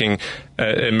been taking.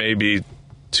 It may be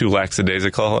too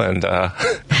lackadaisical, and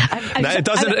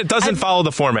it doesn't follow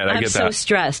the format. I get that.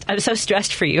 I'm so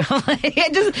stressed for you.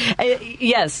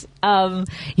 Yes. But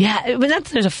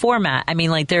there's a format. I mean,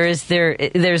 there's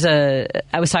a.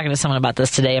 I was talking to someone about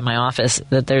this today in my office,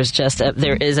 that there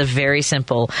is a very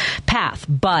simple path,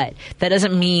 but that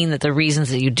doesn't mean that the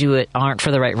reasons that you do it aren't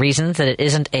for the right reasons. That it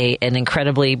isn't an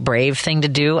incredibly brave thing to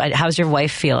do. How's your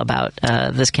wife feel about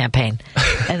this campaign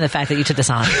and the fact that you took this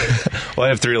on? Well, I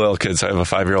have 3 little kids. I have a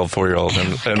 5-year-old, 4-year-old,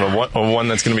 and one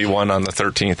that's going to be 1 on the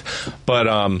 13th. But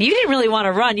you didn't really want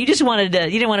to run. You just wanted to.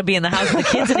 You didn't want to be in the house with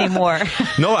the kids anymore.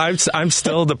 No, I'm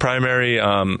still the primary.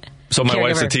 So my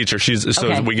wife's a teacher.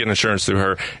 We get insurance through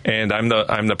her, and I'm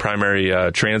the primary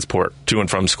transport to and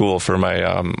from school for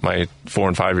my my 4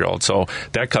 and 5-year-old. So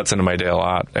that cuts into my day a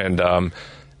lot, and I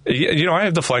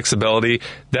have the flexibility.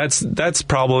 That's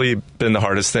probably been the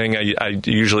hardest thing. I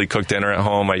usually cook dinner at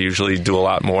home. I usually do a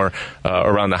lot more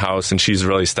around the house, and she's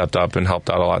really stepped up and helped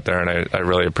out a lot there, and I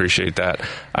really appreciate that.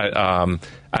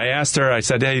 I asked her, I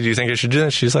said, hey, do you think I should do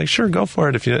this? She's like, sure, go for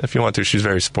it if you want to. She's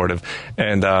very supportive.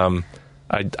 And I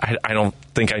don't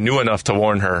think I knew enough to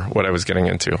warn her what I was getting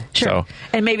into. Sure. So.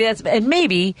 And maybe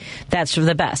that's for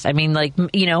the best. I mean,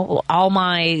 all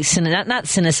my not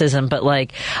cynicism, but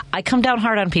I come down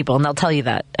hard on people, and they'll tell you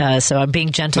that. So I'm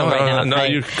being gentle right now. No,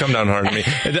 you come down hard on me.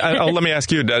 Let me ask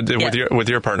you, with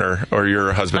your partner or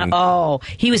your husband.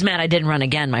 He was mad I didn't run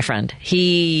again, my friend.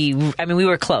 We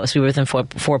were close. We were within 4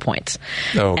 points.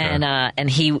 Oh, okay. And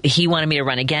he wanted me to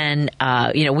run again.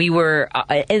 We were.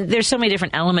 And there's so many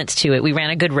different elements to it. We ran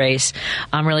a good race.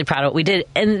 I'm really proud of what we did.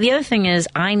 And the other thing is,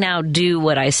 I now do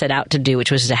what I set out to do, which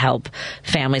was to help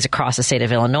families across the state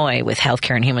of Illinois with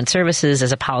healthcare and human services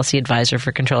as a policy advisor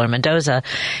for Controller Mendoza.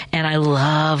 And I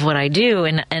love what I do.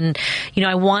 And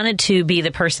I wanted to be the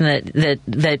person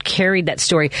that carried that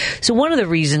story. So one of the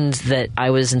reasons that I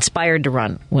was inspired to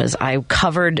run was I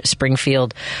covered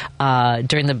Springfield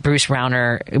during the Bruce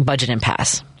Rauner budget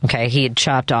impasse. Okay, he had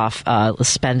chopped off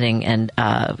spending and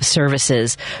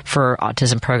services for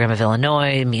Autism Program of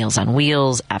Illinois, Meals on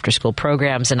Wheels, after-school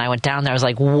programs, and I went down there. I was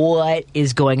like, what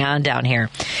is going on down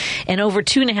here? And over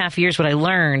 2.5 years, what I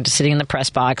learned sitting in the press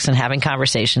box and having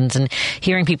conversations and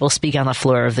hearing people speak on the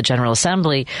floor of the General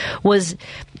Assembly was,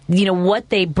 what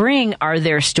they bring are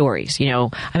their stories. I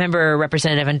remember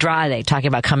Representative Andrade talking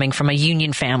about coming from a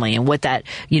union family and what that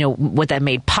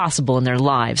made possible in their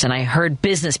lives. And I heard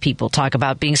business people talk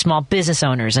about being small business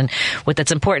owners and what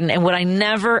that's important. And what I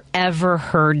never, ever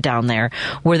heard down there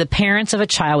were the parents of a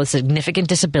child with significant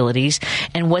disabilities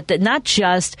and not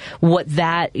just what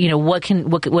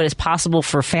is possible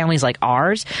for families like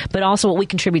ours, but also what we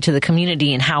contribute to the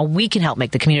community and how we can help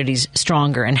make the communities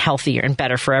stronger and healthier and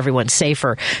better for everyone,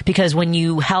 safer. Because when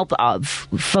you help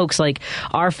folks like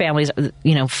our families,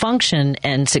 function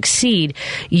and succeed,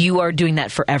 you are doing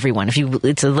that for everyone.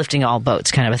 It's a lifting all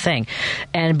boats kind of a thing.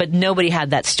 But nobody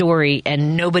had that story,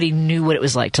 and nobody knew what it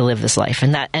was like to live this life.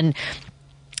 And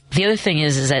the other thing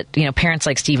is that, parents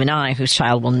like Steve and I, whose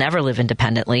child will never live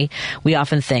independently, we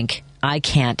often think, I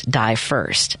can't die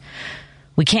first.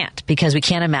 We can't, because we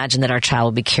can't imagine that our child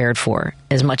will be cared for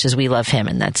as much as we love him.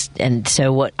 And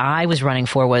so what I was running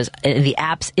for was in the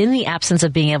absence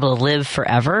of being able to live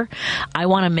forever, I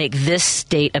want to make this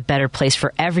state a better place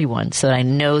for everyone so that I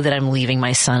know that I'm leaving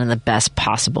my son in the best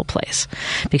possible place,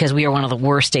 because we are one of the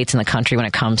worst states in the country when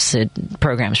it comes to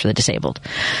programs for the disabled.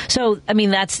 So,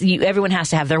 everyone has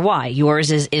to have their why.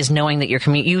 Yours is knowing that your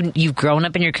community, you've grown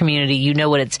up in your community, you know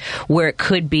where it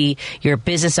could be. You're a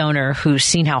business owner who's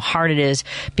seen how hard it is,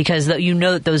 because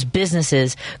that those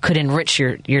businesses could enrich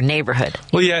your neighborhood.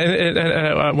 Well, yeah, and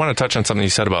I want to touch on something you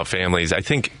said about families. I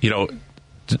think,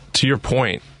 to your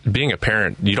point, being a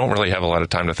parent, you don't really have a lot of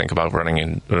time to think about running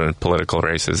in political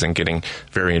races and getting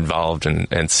very involved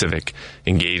in civic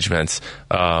engagements,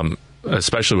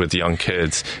 especially with young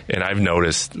kids. And I've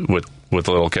noticed with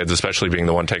little kids, especially being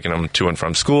the one taking them to and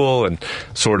from school and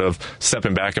sort of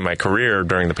stepping back in my career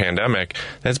during the pandemic,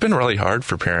 it's been really hard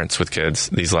for parents with kids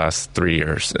these last 3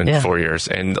 years and 4 years.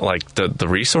 And the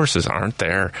resources aren't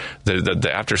there.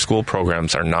 The after school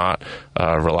programs are not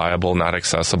reliable, not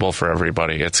accessible for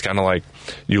everybody. It's kind of like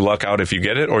you luck out if you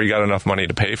get it, or you got enough money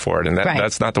to pay for it. And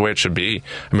that's not the way it should be.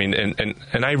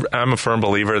 I'm a firm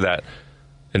believer that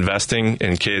investing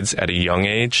in kids at a young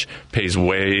age pays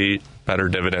way better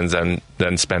dividends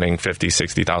than spending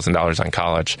 $50,000, $60,000 on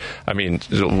college.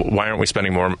 Why aren't we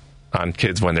spending more on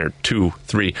kids when they're 2,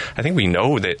 3? I think we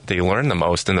know that they learn the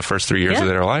most in the first 3 years of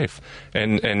their life,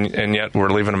 and yet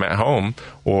we're leaving them at home,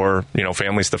 or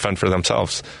families to fend for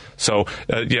themselves. So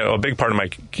a big part of my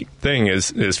thing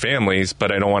is families,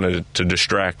 but I don't want it to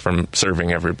distract from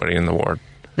serving everybody in the ward.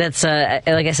 That's like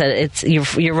I said.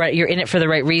 You're right. You're in it for the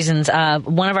right reasons.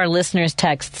 One of our listeners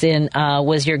texts in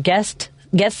was your guest's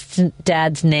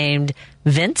dad's named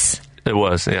Vince. It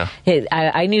was, yeah. Hey,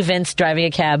 I knew Vince driving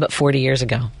a cab 40 years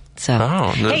ago. So,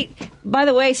 hey, by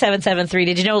the way, 773,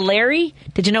 did you know Larry?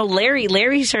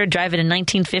 Larry started driving in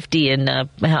 1950 and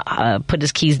put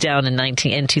his keys down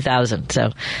in 2000.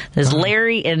 So there's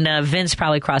Larry and Vince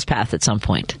probably crossed paths at some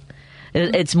point.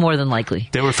 It's more than likely.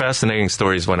 They were fascinating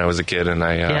stories when I was a kid, and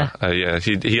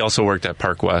he also worked at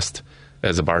Park West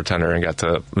as a bartender and got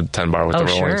to 10 bar with the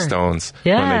Rolling Stones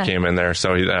when they came in there.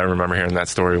 So I remember hearing that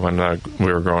story when we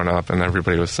were growing up, and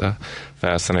everybody was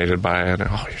fascinated by it.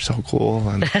 Oh, you're so cool.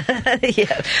 And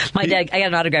my dad, I got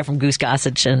an autograph from Goose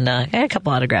Gossage, and I had a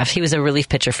couple autographs. He was a relief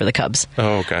pitcher for the Cubs.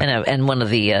 Oh, okay. And one of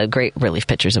the great relief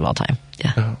pitchers of all time.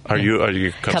 Yeah. Are you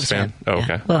a Cubs fan? Oh,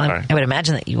 okay. Well, I would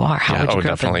imagine that you are. How would you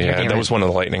grow definitely. Up in that was one of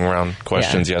the lightning round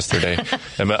questions yesterday.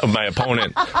 And my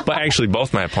opponent, but actually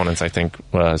both my opponents, I think,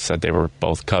 said they were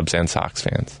both Cubs and Sox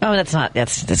fans. Oh, that's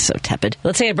so tepid.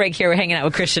 Let's take a break here. We're hanging out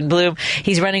with Christian Bloom.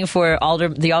 He's running for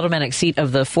the aldermanic seat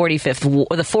of the 40th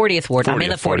ward. I'm in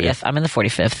the 40th. I'm in the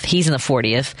 45th. He's in the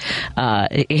 40th.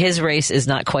 His race is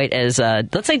not quite as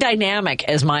let's say dynamic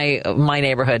as my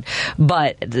neighborhood,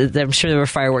 but I'm sure there were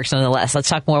fireworks nonetheless. Let's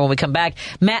talk more when we come back.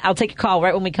 Matt, I'll take a call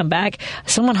right when we come back.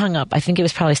 Someone hung up. I think it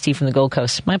was probably Steve from the Gold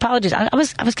Coast. My apologies. I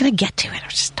was going to get to it. I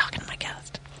was just talking to my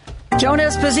guest. Joan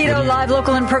Esposito, live,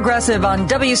 local, and progressive on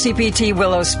WCPT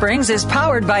Willow Springs is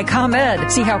powered by ComEd.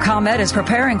 See how ComEd is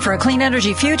preparing for a clean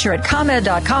energy future at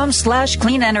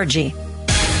ComEd.com/cleanenergy.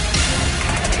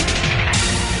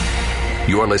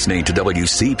 You're listening to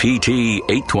WCPT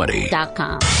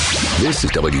 820.com. This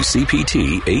is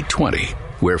WCPT 820,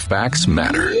 where facts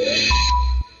matter.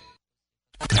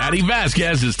 Patty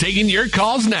Vasquez is taking your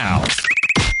calls now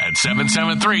at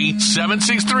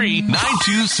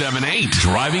 773-763-9278.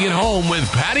 Driving it home with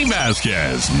Patty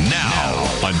Vasquez now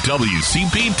on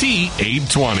WCPT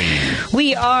 820.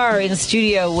 We are in the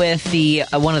studio with the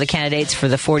one of the candidates for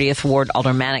the 40th Ward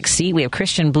aldermanic seat. We have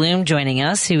Christian Bloom joining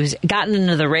us, who's gotten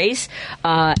into the race.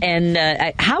 How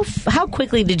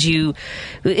quickly did you?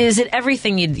 Is it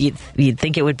everything you'd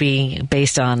think it would be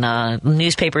based on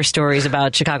newspaper stories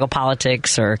about Chicago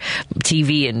politics or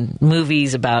TV and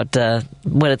movies about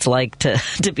what it's like to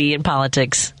be in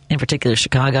politics, in particular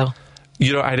Chicago?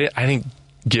 I didn't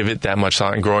give it that much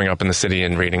thought. And growing up in the city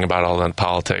and reading about all the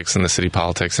politics and the city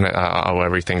politics and how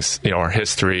everything's, our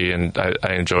history, and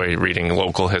I enjoy reading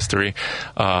local history.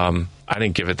 I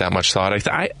didn't give it that much thought.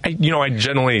 I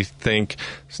generally think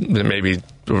that maybe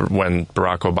when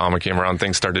Barack Obama came around,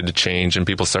 things started to change and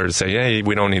people started to say, hey,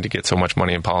 we don't need to get so much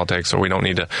money in politics, or we don't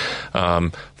need to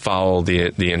follow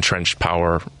the entrenched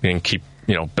power and keep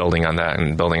building on that,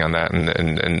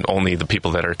 and only the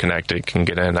people that are connected can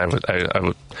get in. I was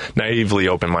naively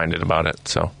open-minded about it.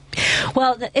 So,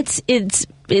 well, it's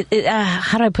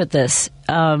how do I put this?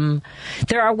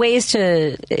 There are ways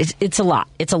to. It's a lot.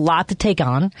 It's a lot to take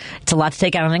on. It's a lot to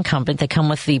take on an incumbent. They come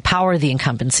with the power of the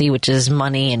incumbency, which is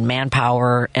money and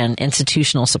manpower and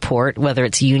institutional support. Whether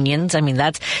it's unions,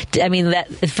 that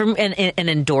from and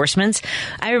endorsements.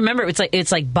 I remember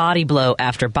it's like body blow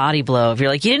after body blow. If you're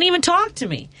like, you didn't even talk to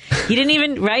me. You didn't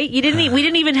even right. We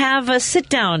didn't even have a sit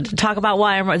down to talk about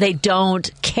why I'm. They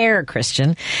don't care,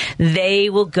 Christian. They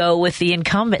will go with the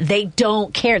incumbent. They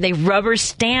don't care. They rubber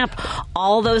stamp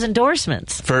all those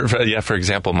endorsements. For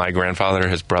example, my grandfather,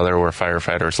 his brother were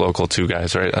firefighters, local two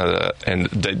guys, right? And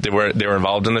they were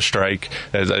involved in the strike.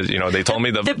 They told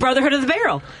me the Brotherhood of the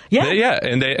Barrel. Yeah,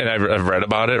 and I've read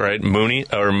about it, right? Moon,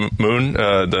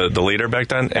 the leader back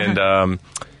then, and.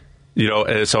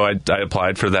 So I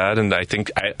applied for that, and I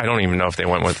think I don't even know if they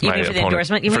went with my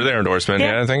opponent for their endorsement.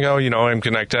 Yeah, I think I'm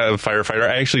connected to a firefighter.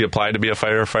 I actually applied to be a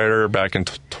firefighter back in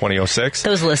 2006.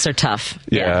 Those lists are tough.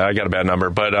 Yeah, I got a bad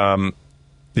number, but I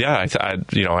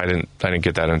didn't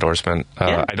get that endorsement.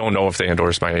 I don't know if they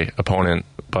endorsed my opponent,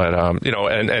 but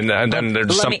and then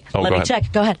there's some. Let me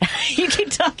check. Go ahead. You keep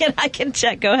talking. I can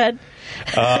check. Go ahead.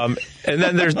 And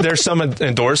then there's some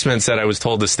endorsements that I was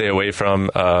told to stay away from.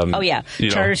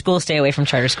 Charter schools, stay away from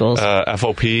charter schools.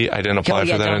 FOP, I didn't apply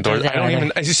for that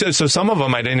endorsement. So some of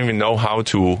them I didn't even know how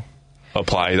to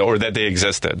apply or that they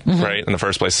existed, right, in the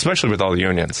first place, especially with all the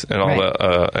unions and all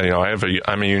the,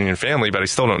 I'm a union family, but I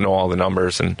still don't know all the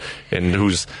numbers and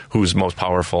who's most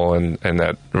powerful in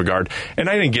that regard. And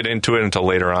I didn't get into it until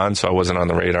later on, so I wasn't on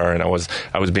the radar, and I was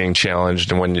being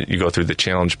challenged. And when you go through the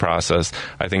challenge process,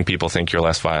 I think people think you're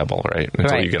less viable, right,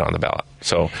 until you get on the ballot.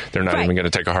 So they're not even going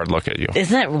to take a hard look at you.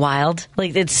 Isn't that wild?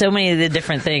 Like, it's so many of the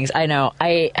different things. I know.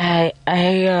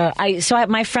 So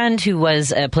my friend who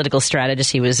was a political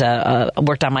strategist, he was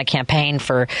worked on my campaign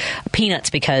for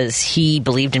Peanuts because he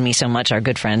believed in me so much. Our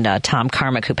good friend Tom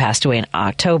Carmack, who passed away in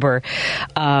October,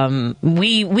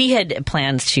 we had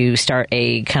plans to start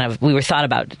a kind of. We were thought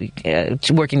about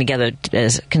working together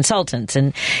as consultants,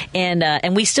 and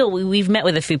we've met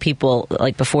with a few people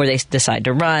like before they decide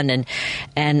to run,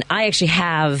 and I actually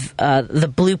have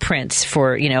the blueprints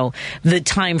for the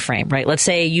time frame, right? Let's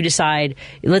say you decide,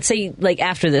 like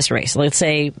after this race, let's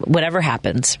say whatever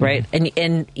happens, right?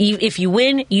 And if you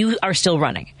win, you are still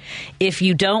running. If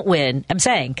you don't win, I'm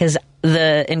saying, because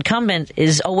the incumbent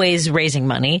is always raising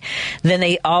money, then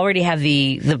they already have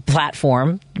the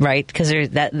platform, right? Because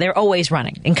they're always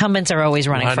running. Incumbents are always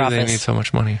running for office. Why do they need so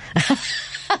much money?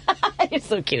 You're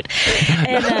so cute.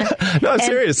 No,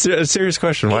 it's a serious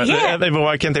question. Why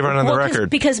can't they run on the record?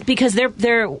 Because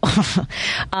they're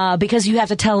because you have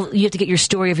to get your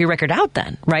story of your record out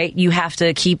then, right? You have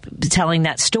to keep telling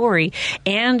that story,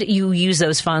 and you use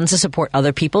those funds to support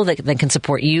other people that can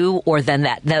support you, or then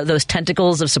those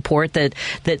tentacles of support that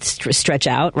stretch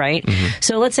out, right? Mm-hmm.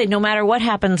 So let's say no matter what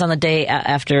happens on the day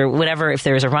after, whatever, if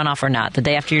there's a runoff or not, the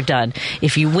day after you're done,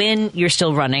 if you win, you're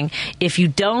still running. If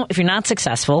you're not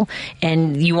successful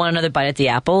and you want another bite at the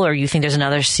apple, or you think there's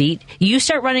another seat, you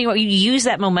start running. You use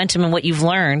that momentum and what you've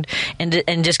learned,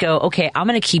 and just go, okay, I'm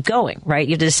going to keep going. Right?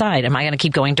 You have to decide: am I going to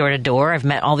keep going door to door? I've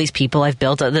met all these people. I've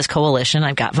built this coalition.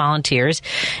 I've got volunteers,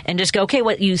 and just go. Okay,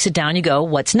 you sit down. You go.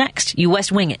 What's next? You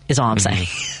West Wing it. Is all I'm saying.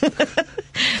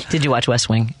 Did you watch West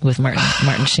Wing with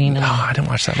Martin Sheen? No, I didn't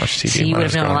watch that much TV. So you would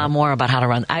have known a lot more about how to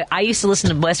run. I used to listen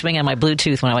to West Wing on my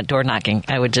Bluetooth when I went door knocking.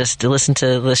 I would just listen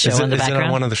to the show in the background. Is it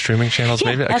on one of the streaming channels?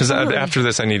 Yeah, maybe because after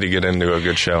this, I need to get into a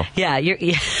good show. Yeah,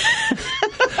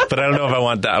 But I don't know if I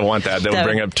want that. That would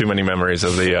bring up too many memories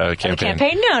of the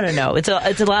campaign. No. It's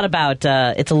a lot about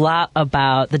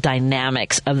the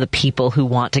dynamics of the people who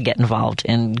want to get involved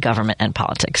in government and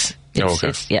politics. Yeah.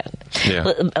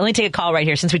 Let me take a call right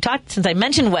here. Since I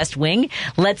mentioned West Wing,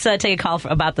 let's take a call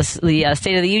about the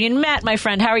State of the Union. Matt, my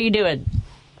friend, how are you doing?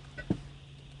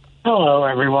 Hello,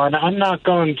 everyone. I'm not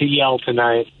going to yell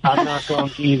tonight. I'm not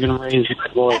going to even raise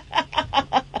my voice.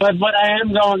 But what I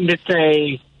am going to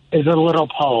say is a little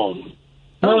poem.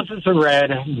 Roses are red,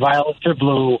 violets are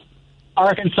blue.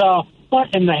 Arkansas,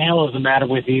 what in the hell is the matter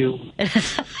with you?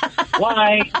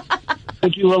 Why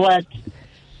would you elect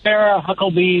Sarah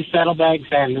Huckabee Saddlebag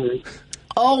Sanders?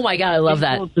 Oh, my God, I love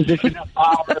that. Position of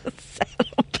power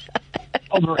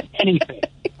over anything.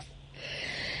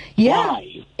 Yeah,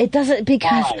 Why? It doesn't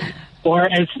because... Why? Or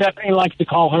as Stephanie likes to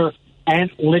call her,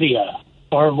 Aunt Lydia,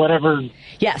 or whatever.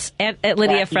 Yes, Aunt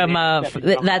Lydia from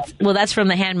that's from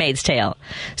The Handmaid's Tale.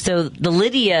 So the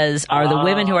Lydias are the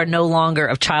women who are no longer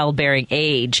of childbearing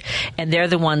age, and they're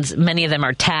the ones. Many of them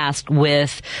are tasked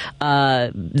with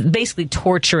basically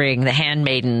torturing the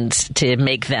handmaidens to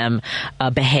make them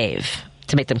behave,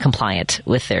 to make them compliant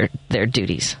with their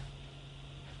duties.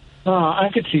 I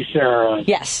could see Sarah.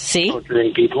 Yes, see?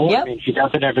 Torturing people. Yep. I mean, she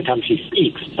does it every time she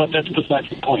speaks, but that's besides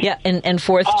the point. Yeah, and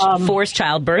forced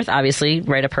childbirth, obviously,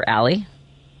 right up her alley.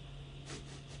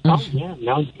 Oh, yeah,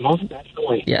 no, most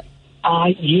definitely. Yeah.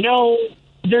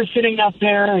 They're sitting up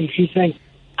there, and she's saying,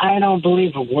 I don't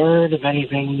believe a word of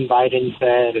anything Biden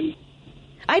said, and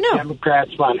I know.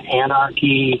 Democrats want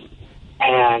anarchy,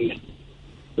 and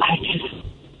I just,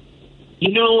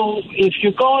 if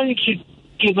you're going to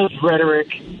give us rhetoric,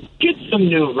 get some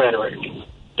new rhetoric.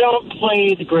 Don't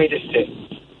play the greatest hits.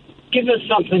 Give us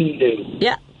something new.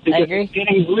 Yeah, because I agree. It's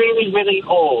getting really, really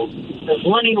old. As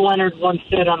Lenny Leonard once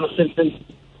said on The Simpsons,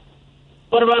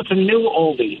 what about some new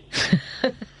oldie?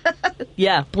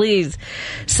 Yeah, please.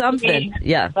 Something.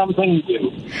 Yeah. Something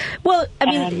new. Well, I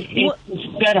mean...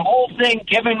 that whole thing,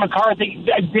 Kevin McCarthy,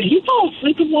 did he fall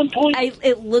asleep at one point?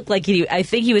 It looked like I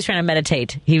think he was trying to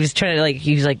meditate. He was trying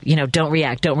to, don't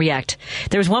react.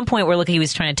 There was one point where he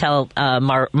was trying to tell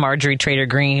Marjorie Taylor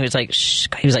Greene, he was like, shh.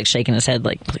 He was like shaking his head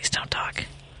like, please don't talk.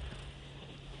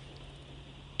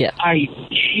 Yeah.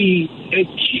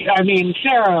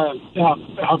 Sarah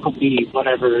Huckabee,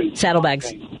 whatever.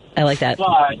 Saddlebags. I like that.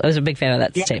 I was a big fan of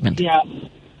that statement. Yeah.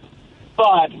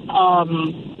 But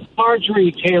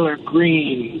Marjorie Taylor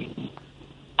Greene,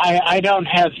 I don't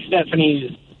have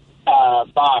Stephanie's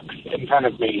box in front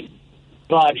of me,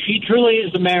 but she truly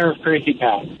is the mayor of Crazy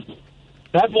Town.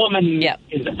 That woman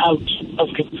is out of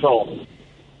control.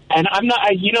 And I'm not,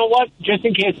 you know what? Just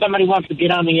in case somebody wants to get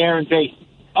on the air and say,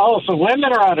 oh, so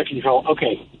women are out of control.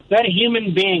 Okay, that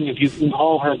human being, if you can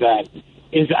call her that,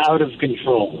 is out of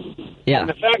control. Yeah. And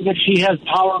the fact that she has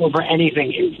power over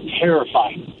anything is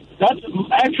terrifying. That's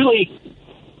actually,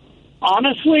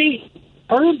 honestly,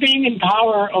 her being in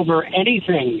power over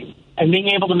anything and being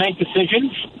able to make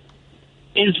decisions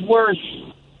is worse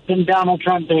than Donald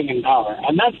Trump being in power.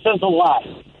 And that says a lot.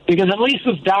 Because at least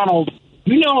with Donald,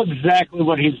 you know exactly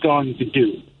what he's going to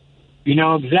do. You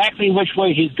know exactly which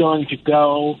way he's going to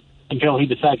go until he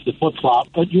decides to flip-flop,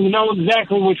 but you know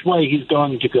exactly which way he's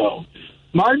going to go.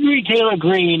 Marjorie Taylor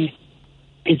Greene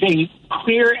is a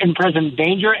clear and present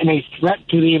danger and a threat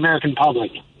to the American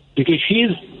public because she's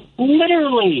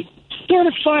literally,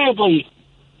 certifiably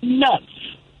nuts.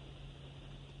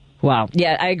 Wow.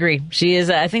 Yeah, I agree. She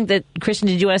is. I think that, Christian,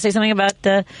 did you want to say something about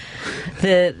the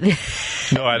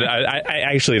No,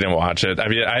 I actually didn't watch it. I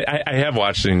mean, I have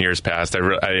watched it in years past.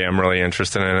 I am really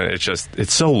interested in it.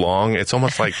 It's so long. It's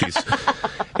almost like these.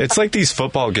 It's like these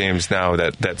football games now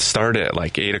that start at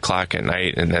like 8:00 at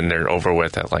night and then they're over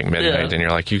with at like midnight, and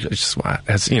you're like, you just,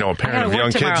 as a parent of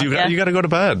young kids, you got to go to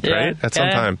bed, right? At some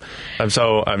time.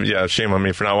 Shame on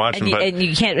me for not watching. And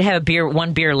you can't have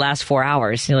one beer last 4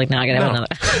 hours. You're like, no, I got to have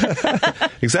another.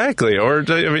 Exactly. Or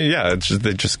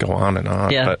they just go on and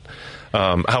on. Yeah. But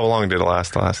how long did it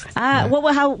last?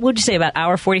 How would you say, about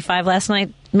hour 45 last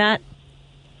night, Matt?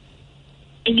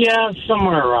 Yeah,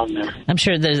 somewhere around there. I'm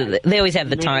sure they always have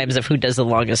the times of who does the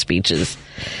longest speeches.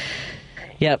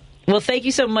 Yep. Well, thank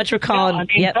you so much for calling.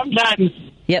 Yeah,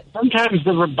 sometimes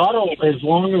the rebuttal is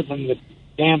longer than the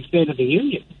damn State of the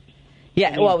Union.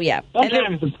 Yeah, yeah.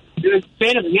 Sometimes the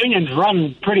State of the Union's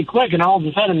run pretty quick, and all of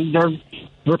a sudden,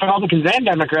 Republicans and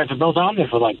Democrats are both on there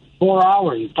for like 4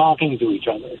 hours talking to each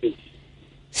other.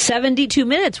 72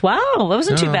 minutes. Wow, that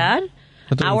wasn't too bad.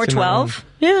 Hour 12.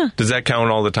 Yeah. Does that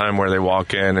count all the time where they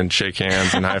walk in and shake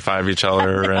hands and high five each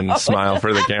other and smile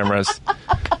for the cameras?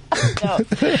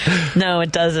 No,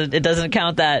 it doesn't. It doesn't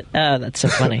count that. Oh, that's so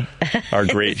funny. Our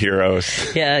great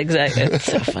heroes. Yeah, exactly. It's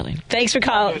so funny. Thanks for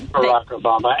calling. Barack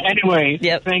Obama. Anyway,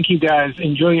 thank you guys.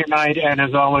 Enjoy your night. And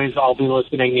as always, I'll be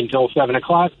listening until 7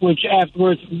 o'clock, which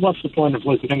afterwards, what's the point of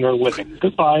listening or living?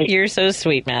 Goodbye. You're so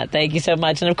sweet, Matt. Thank you so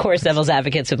much. And of course, Devil's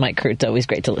Advocates with Mike Crute. Always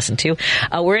great to listen to.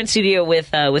 We're in studio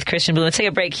with Christian Bloom. Let's take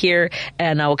a break here,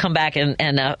 and we'll come back.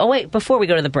 Oh, wait, before we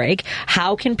go to the break,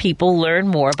 how can people learn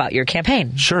more about your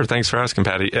campaign? Sure. Thanks for asking,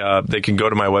 Patty. They can go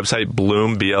to my website,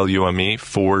 Bloom,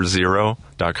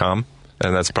 BLUME40.com,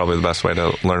 and that's probably the best way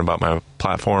to learn about my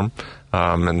platform.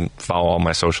 And follow all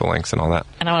my social links and all that.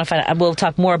 And I want to find out. We'll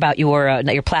talk more about your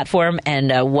platform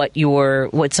and what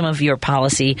some of your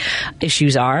policy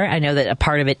issues are. I know that a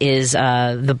part of it is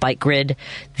the bike grid,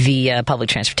 the public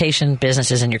transportation,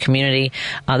 businesses in your community.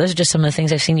 Those are just some of the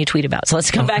things I've seen you tweet about. So let's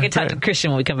come back and talk to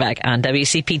Christian when we come back on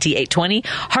WCPT 820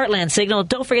 Heartland Signal.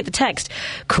 Don't forget to text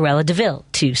Cruella DeVille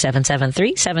to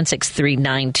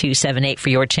 773-763-9278 for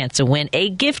your chance to win a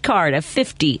gift card, a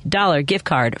 $50 gift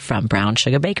card from Brown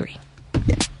Sugar Bakery.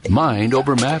 Mind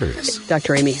Over Matters.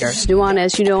 Dr. Amy Harris Nuwan,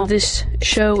 as you know, this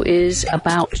show is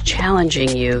about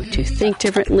challenging you to think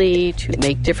differently, to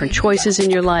make different choices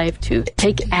in your life, to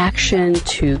take action,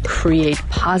 to create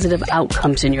positive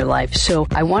outcomes in your life. So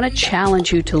I want to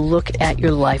challenge you to look at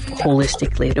your life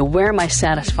holistically. To where am I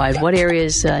satisfied? What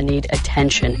areas need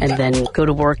attention? And then go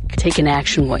to work, take in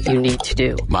action what you need to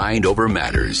do. Mind Over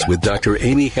Matters with Dr.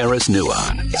 Amy Harris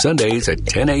Nuwan. Sundays at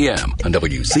 10 a.m. on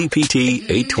WCPT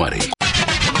 820.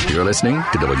 You're listening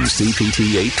to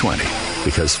WCPT 820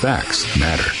 because facts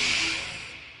matter.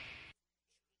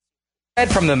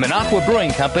 From the Minocqua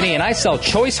Brewing Company, and I sell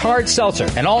Choice Hard Seltzer,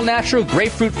 an all-natural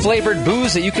grapefruit-flavored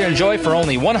booze that you can enjoy for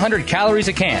only 100 calories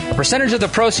a can. A percentage of the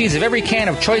proceeds of every can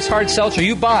of Choice Hard Seltzer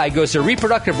you buy goes to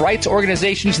reproductive rights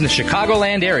organizations in the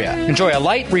Chicagoland area. Enjoy a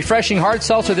light, refreshing hard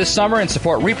seltzer this summer and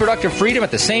support reproductive freedom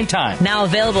at the same time. Now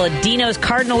available at Dino's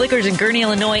Cardinal Liquors in Gurnee,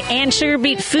 Illinois, and Sugar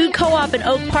Beet Food Co-op in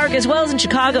Oak Park, as well as in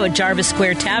Chicago at Jarvis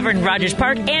Square Tavern, Rogers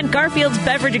Park, and Garfield's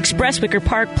Beverage Express, Wicker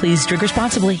Park. Please drink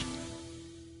responsibly.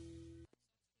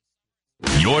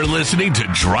 You're listening to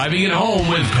Driving It Home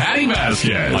with Patty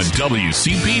Vasquez on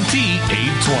WCPT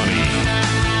 820.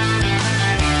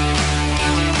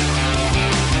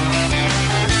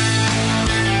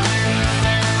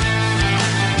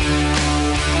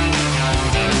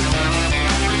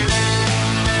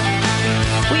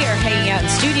 Out in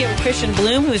studio with Christian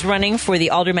Bloom, who's running for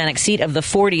the aldermanic seat of the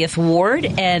 40th Ward.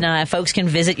 And folks can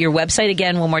visit your website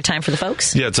again one more time for the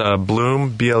folks. Yeah, it's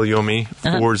Bloom,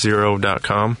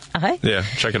 BLUME40.com. Okay. Yeah,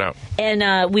 check it out. And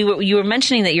you were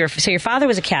mentioning that your father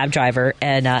was a cab driver,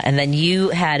 and then you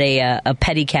had a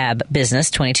pedicab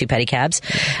business, 22 pedicabs.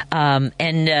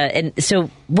 And so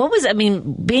what was,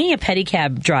 being a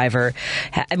pedicab driver,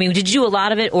 did you do a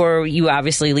lot of it, or were you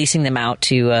obviously leasing them out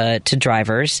to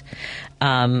drivers?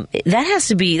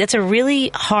 That's a really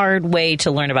hard way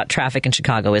to learn about traffic in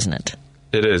Chicago, isn't it?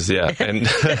 It is, yeah. And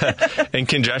and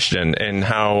congestion and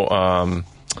how,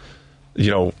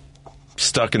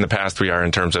 stuck in the past we are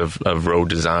in terms of road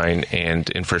design and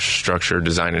infrastructure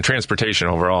design and transportation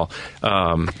overall.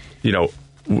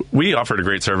 We offered a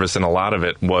great service, and a lot of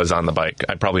it was on the bike.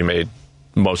 I probably made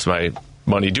most of my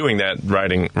money doing that,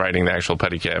 riding the actual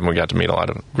pedicab, and we got to meet a lot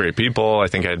of great people. I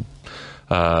think I had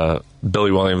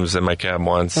Billy Williams in my cab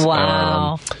once.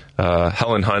 Wow.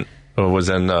 Helen Hunt was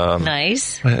in.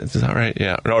 Nice. Is that right?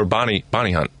 Yeah. Or Bonnie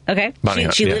Hunt. Okay.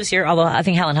 She lives here, although I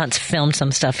think Helen Hunt's filmed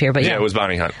some stuff here. But yeah, it was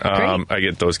Bonnie Hunt. I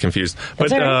get those confused.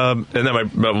 But and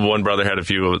then my one brother had a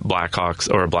few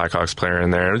Blackhawks player in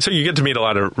there. So you get to meet a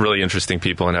lot of really interesting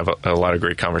people and have a lot of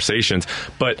great conversations.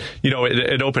 But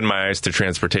it opened my eyes to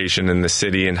transportation in the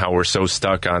city and how we're so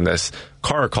stuck on this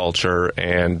car culture.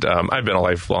 And I've been a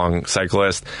lifelong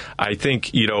cyclist. I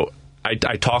think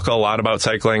I talk a lot about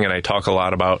cycling, and I talk a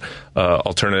lot about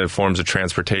alternative forms of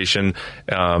transportation.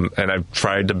 And I've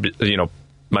tried to,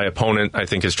 my opponent, I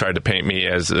think, has tried to paint me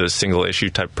as a single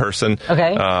issue type person.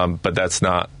 Okay. But that's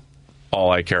not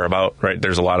all I care about, right?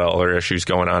 There's a lot of other issues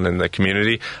going on in the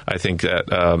community. I think that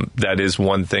that is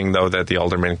one thing, though, that the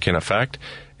alderman can affect,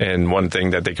 and one thing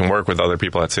that they can work with other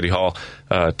people at City Hall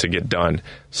to get done.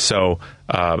 So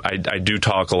I do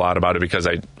talk a lot about it because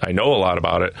I know a lot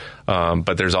about it,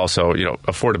 but there's also,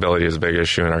 affordability is a big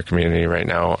issue in our community right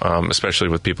now, especially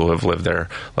with people who have lived there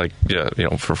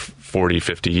for 40,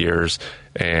 50 years,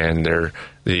 and they're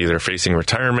either facing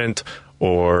retirement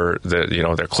or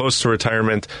they're close to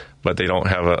retirement, but they don't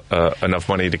have enough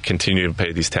money to continue to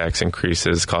pay these tax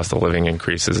increases, cost of living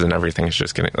increases, and everything is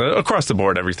just getting, across the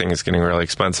board, everything is getting really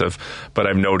expensive. But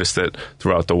I've noticed it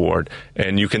throughout the ward.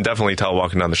 And you can definitely tell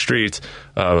walking down the streets,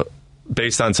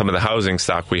 based on some of the housing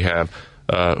stock we have,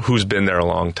 who's been there a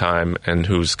long time and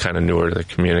who's kind of newer to the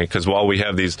community. Because while we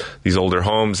have these older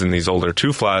homes and these older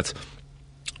 2-flats,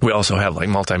 we also have like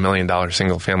multi-million-dollar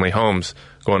single-family homes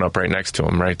going up right next to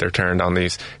them, right? They're tearing down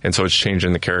these. And so it's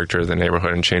changing the character of the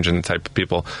neighborhood and changing the type of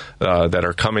people that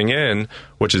are coming in,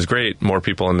 which is great. More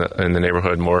people in the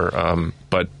neighborhood, more.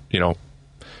 But,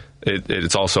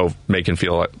 it's also making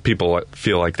people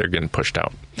feel like they're getting pushed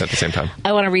out at the same time.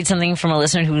 I want to read something from a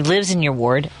listener who lives in your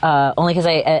ward, only because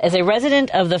as a resident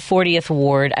of the 40th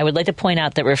Ward, I would like to point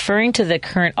out that referring to the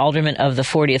current alderman of the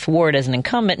 40th Ward as an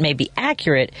incumbent may be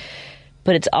accurate,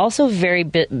 but it's also very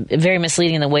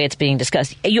misleading in the way it's being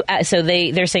discussed. So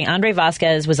they're saying Andre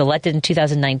Vasquez was elected in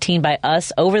 2019 by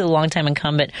us over the longtime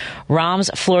incumbent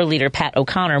ROM's floor leader, Pat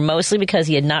O'Connor, mostly because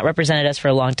he had not represented us for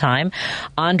a long time.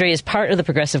 Andre is part of the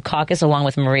Progressive Caucus along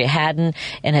with Maria Haddon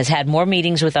and has had more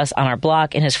meetings with us on our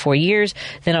block in his 4 years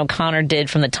than O'Connor did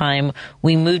from the time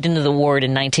we moved into the ward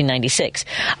in 1996.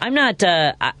 I'm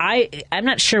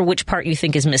not sure which part you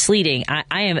think is misleading.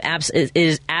 It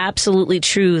is absolutely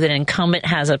true that an incumbent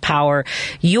has a power.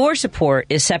 Your support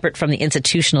is separate from the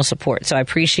institutional support. So I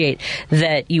appreciate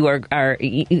that you are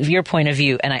your point of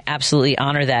view, and I absolutely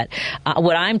honor that.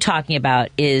 What I'm talking about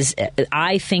is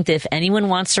I think that if anyone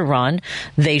wants to run,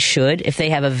 they should. If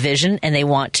they have a vision and they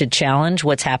want to challenge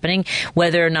what's happening,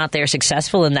 whether or not they're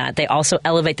successful in that, they also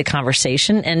elevate the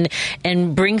conversation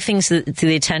and bring things to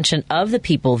the attention of the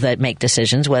people that make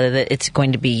decisions, whether it's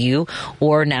going to be you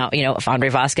or now, if Andre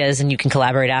Vasquez and you can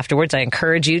collaborate afterwards. I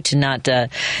encourage you to not I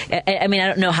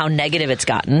don't know how negative it's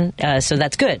gotten, so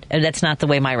that's good. That's not the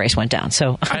way my race went down.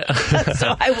 So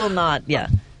I will not. Yeah.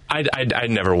 I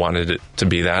never wanted it to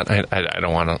be that. I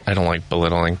don't want to. I don't like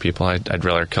belittling people. I'd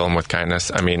rather kill them with kindness.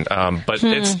 But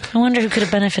it's. I wonder who could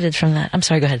have benefited from that. I'm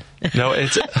sorry. Go ahead. No,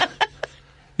 it's.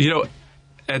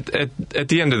 At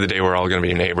the end of the day, we're all going to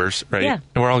be neighbors, right? Yeah.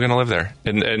 And we're all going to live there.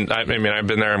 And I've been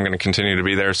there. I'm going to continue to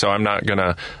be there. So I'm not going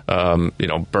to,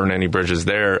 burn any bridges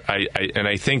there.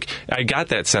 I think I got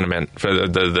that sentiment for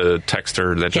the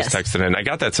texter that just texted in. I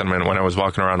got that sentiment when I was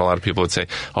walking around. A lot of people would say,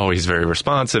 "Oh, he's very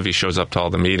responsive. He shows up to all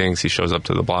the meetings. He shows up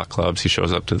to the block clubs. He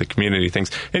shows up to the community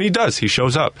things." And he does. He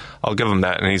shows up. I'll give him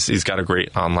that. And he's got a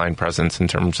great online presence in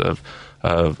terms of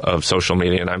social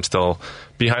media, and I'm still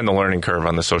behind the learning curve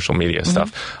on the social media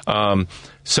stuff.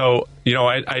 So,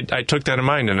 I took that in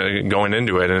mind and going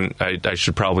into it, and I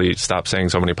should probably stop saying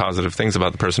so many positive things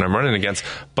about the person I'm running against.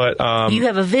 But you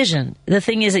have a vision. The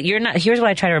thing is that you're not. Here's what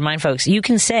I try to remind folks: you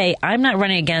can say, "I'm not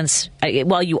running against."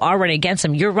 Well, you are running against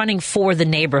them. You're running for the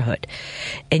neighborhood,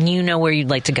 and you know where you'd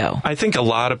like to go. I think a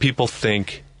lot of people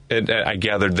think. I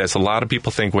gathered this. A lot of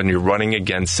people think when you're running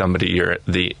against somebody, you're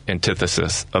the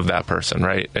antithesis of that person,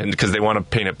 right? And because they want to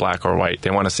paint it black or white.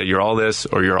 They want to say you're all this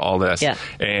or you're all this. Yeah.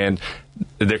 And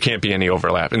there can't be any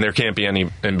overlap and there can't be any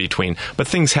in between. But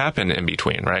things happen in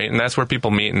between, right? And that's where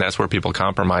people meet and that's where people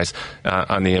compromise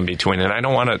on the in between. And I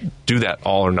don't want to do that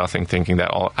all or nothing thinking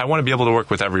that all. I want to be able to work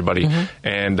with everybody.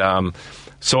 And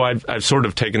so I've sort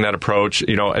of taken that approach.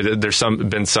 There's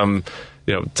been some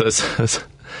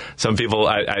some people,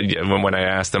 when I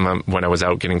asked them, when I was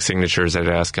out getting signatures, I'd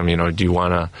ask them, do you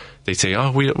want to, they say,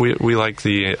 oh, we like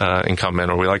the incumbent,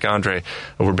 or we like Andre,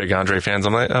 or we're big Andre fans.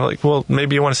 I'm like, well,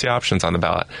 maybe you want to see options on the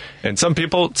ballot. And some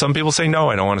people say, no,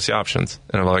 I don't want to see options.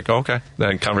 And I'm like, oh, okay.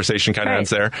 Then conversation kind of ends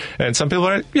there. And some people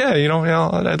are like, yeah,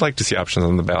 I'd like to see options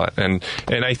on the ballot. And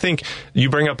I think you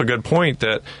bring up a good point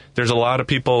that there's a lot of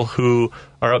people who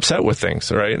are upset with things,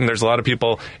 right? And there's a lot of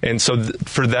people, and so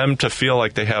for them to feel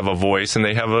like they have a voice and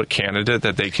they have a candidate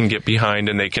that they can get behind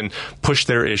and they can push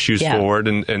their issues forward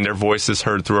and their voice is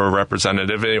heard through a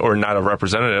representative, or not a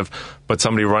representative, but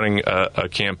somebody running a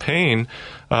campaign,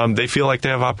 they feel like they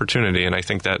have opportunity, and I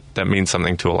think that means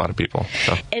something to a lot of people.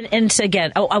 So. And so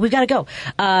again, we've got to go.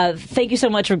 Thank you so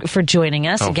much for joining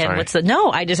us. Again, sorry.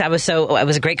 it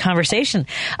was a great conversation.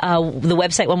 The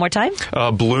website one more time?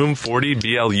 Bloom40,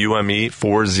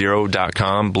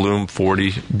 BLUME40.com,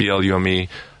 Bloom40, BLUME.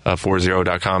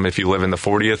 40.com. If you live in the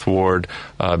 40th Ward,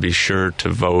 be sure to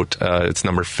vote. It's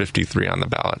number 53 on the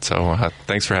ballot. So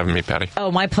thanks for having me, Patty. Oh,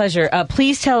 my pleasure.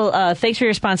 Please tell, thanks for your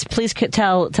response. Please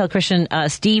tell Christian,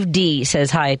 Steve D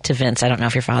says hi to Vince. I don't know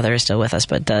if your father is still with us,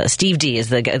 but Steve D is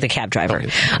the cab driver.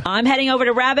 I'm heading over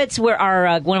to Rabbits,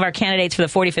 where one of our candidates for the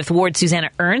 45th Ward,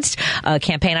 Susanna Ernst,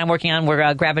 campaign I'm working on.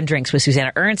 We're grabbing drinks with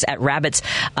Susanna Ernst at Rabbits,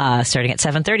 starting at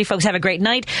 7:30. Folks, have a great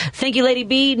night. Thank you, Lady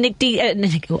B, Nick D.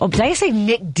 Did I say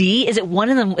Nick D? Is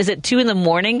it 2 in the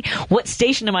morning? What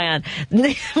station am I on?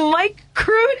 Mike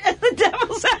Crude and the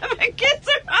Devil's Advocates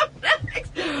are up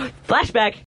next. Flashback.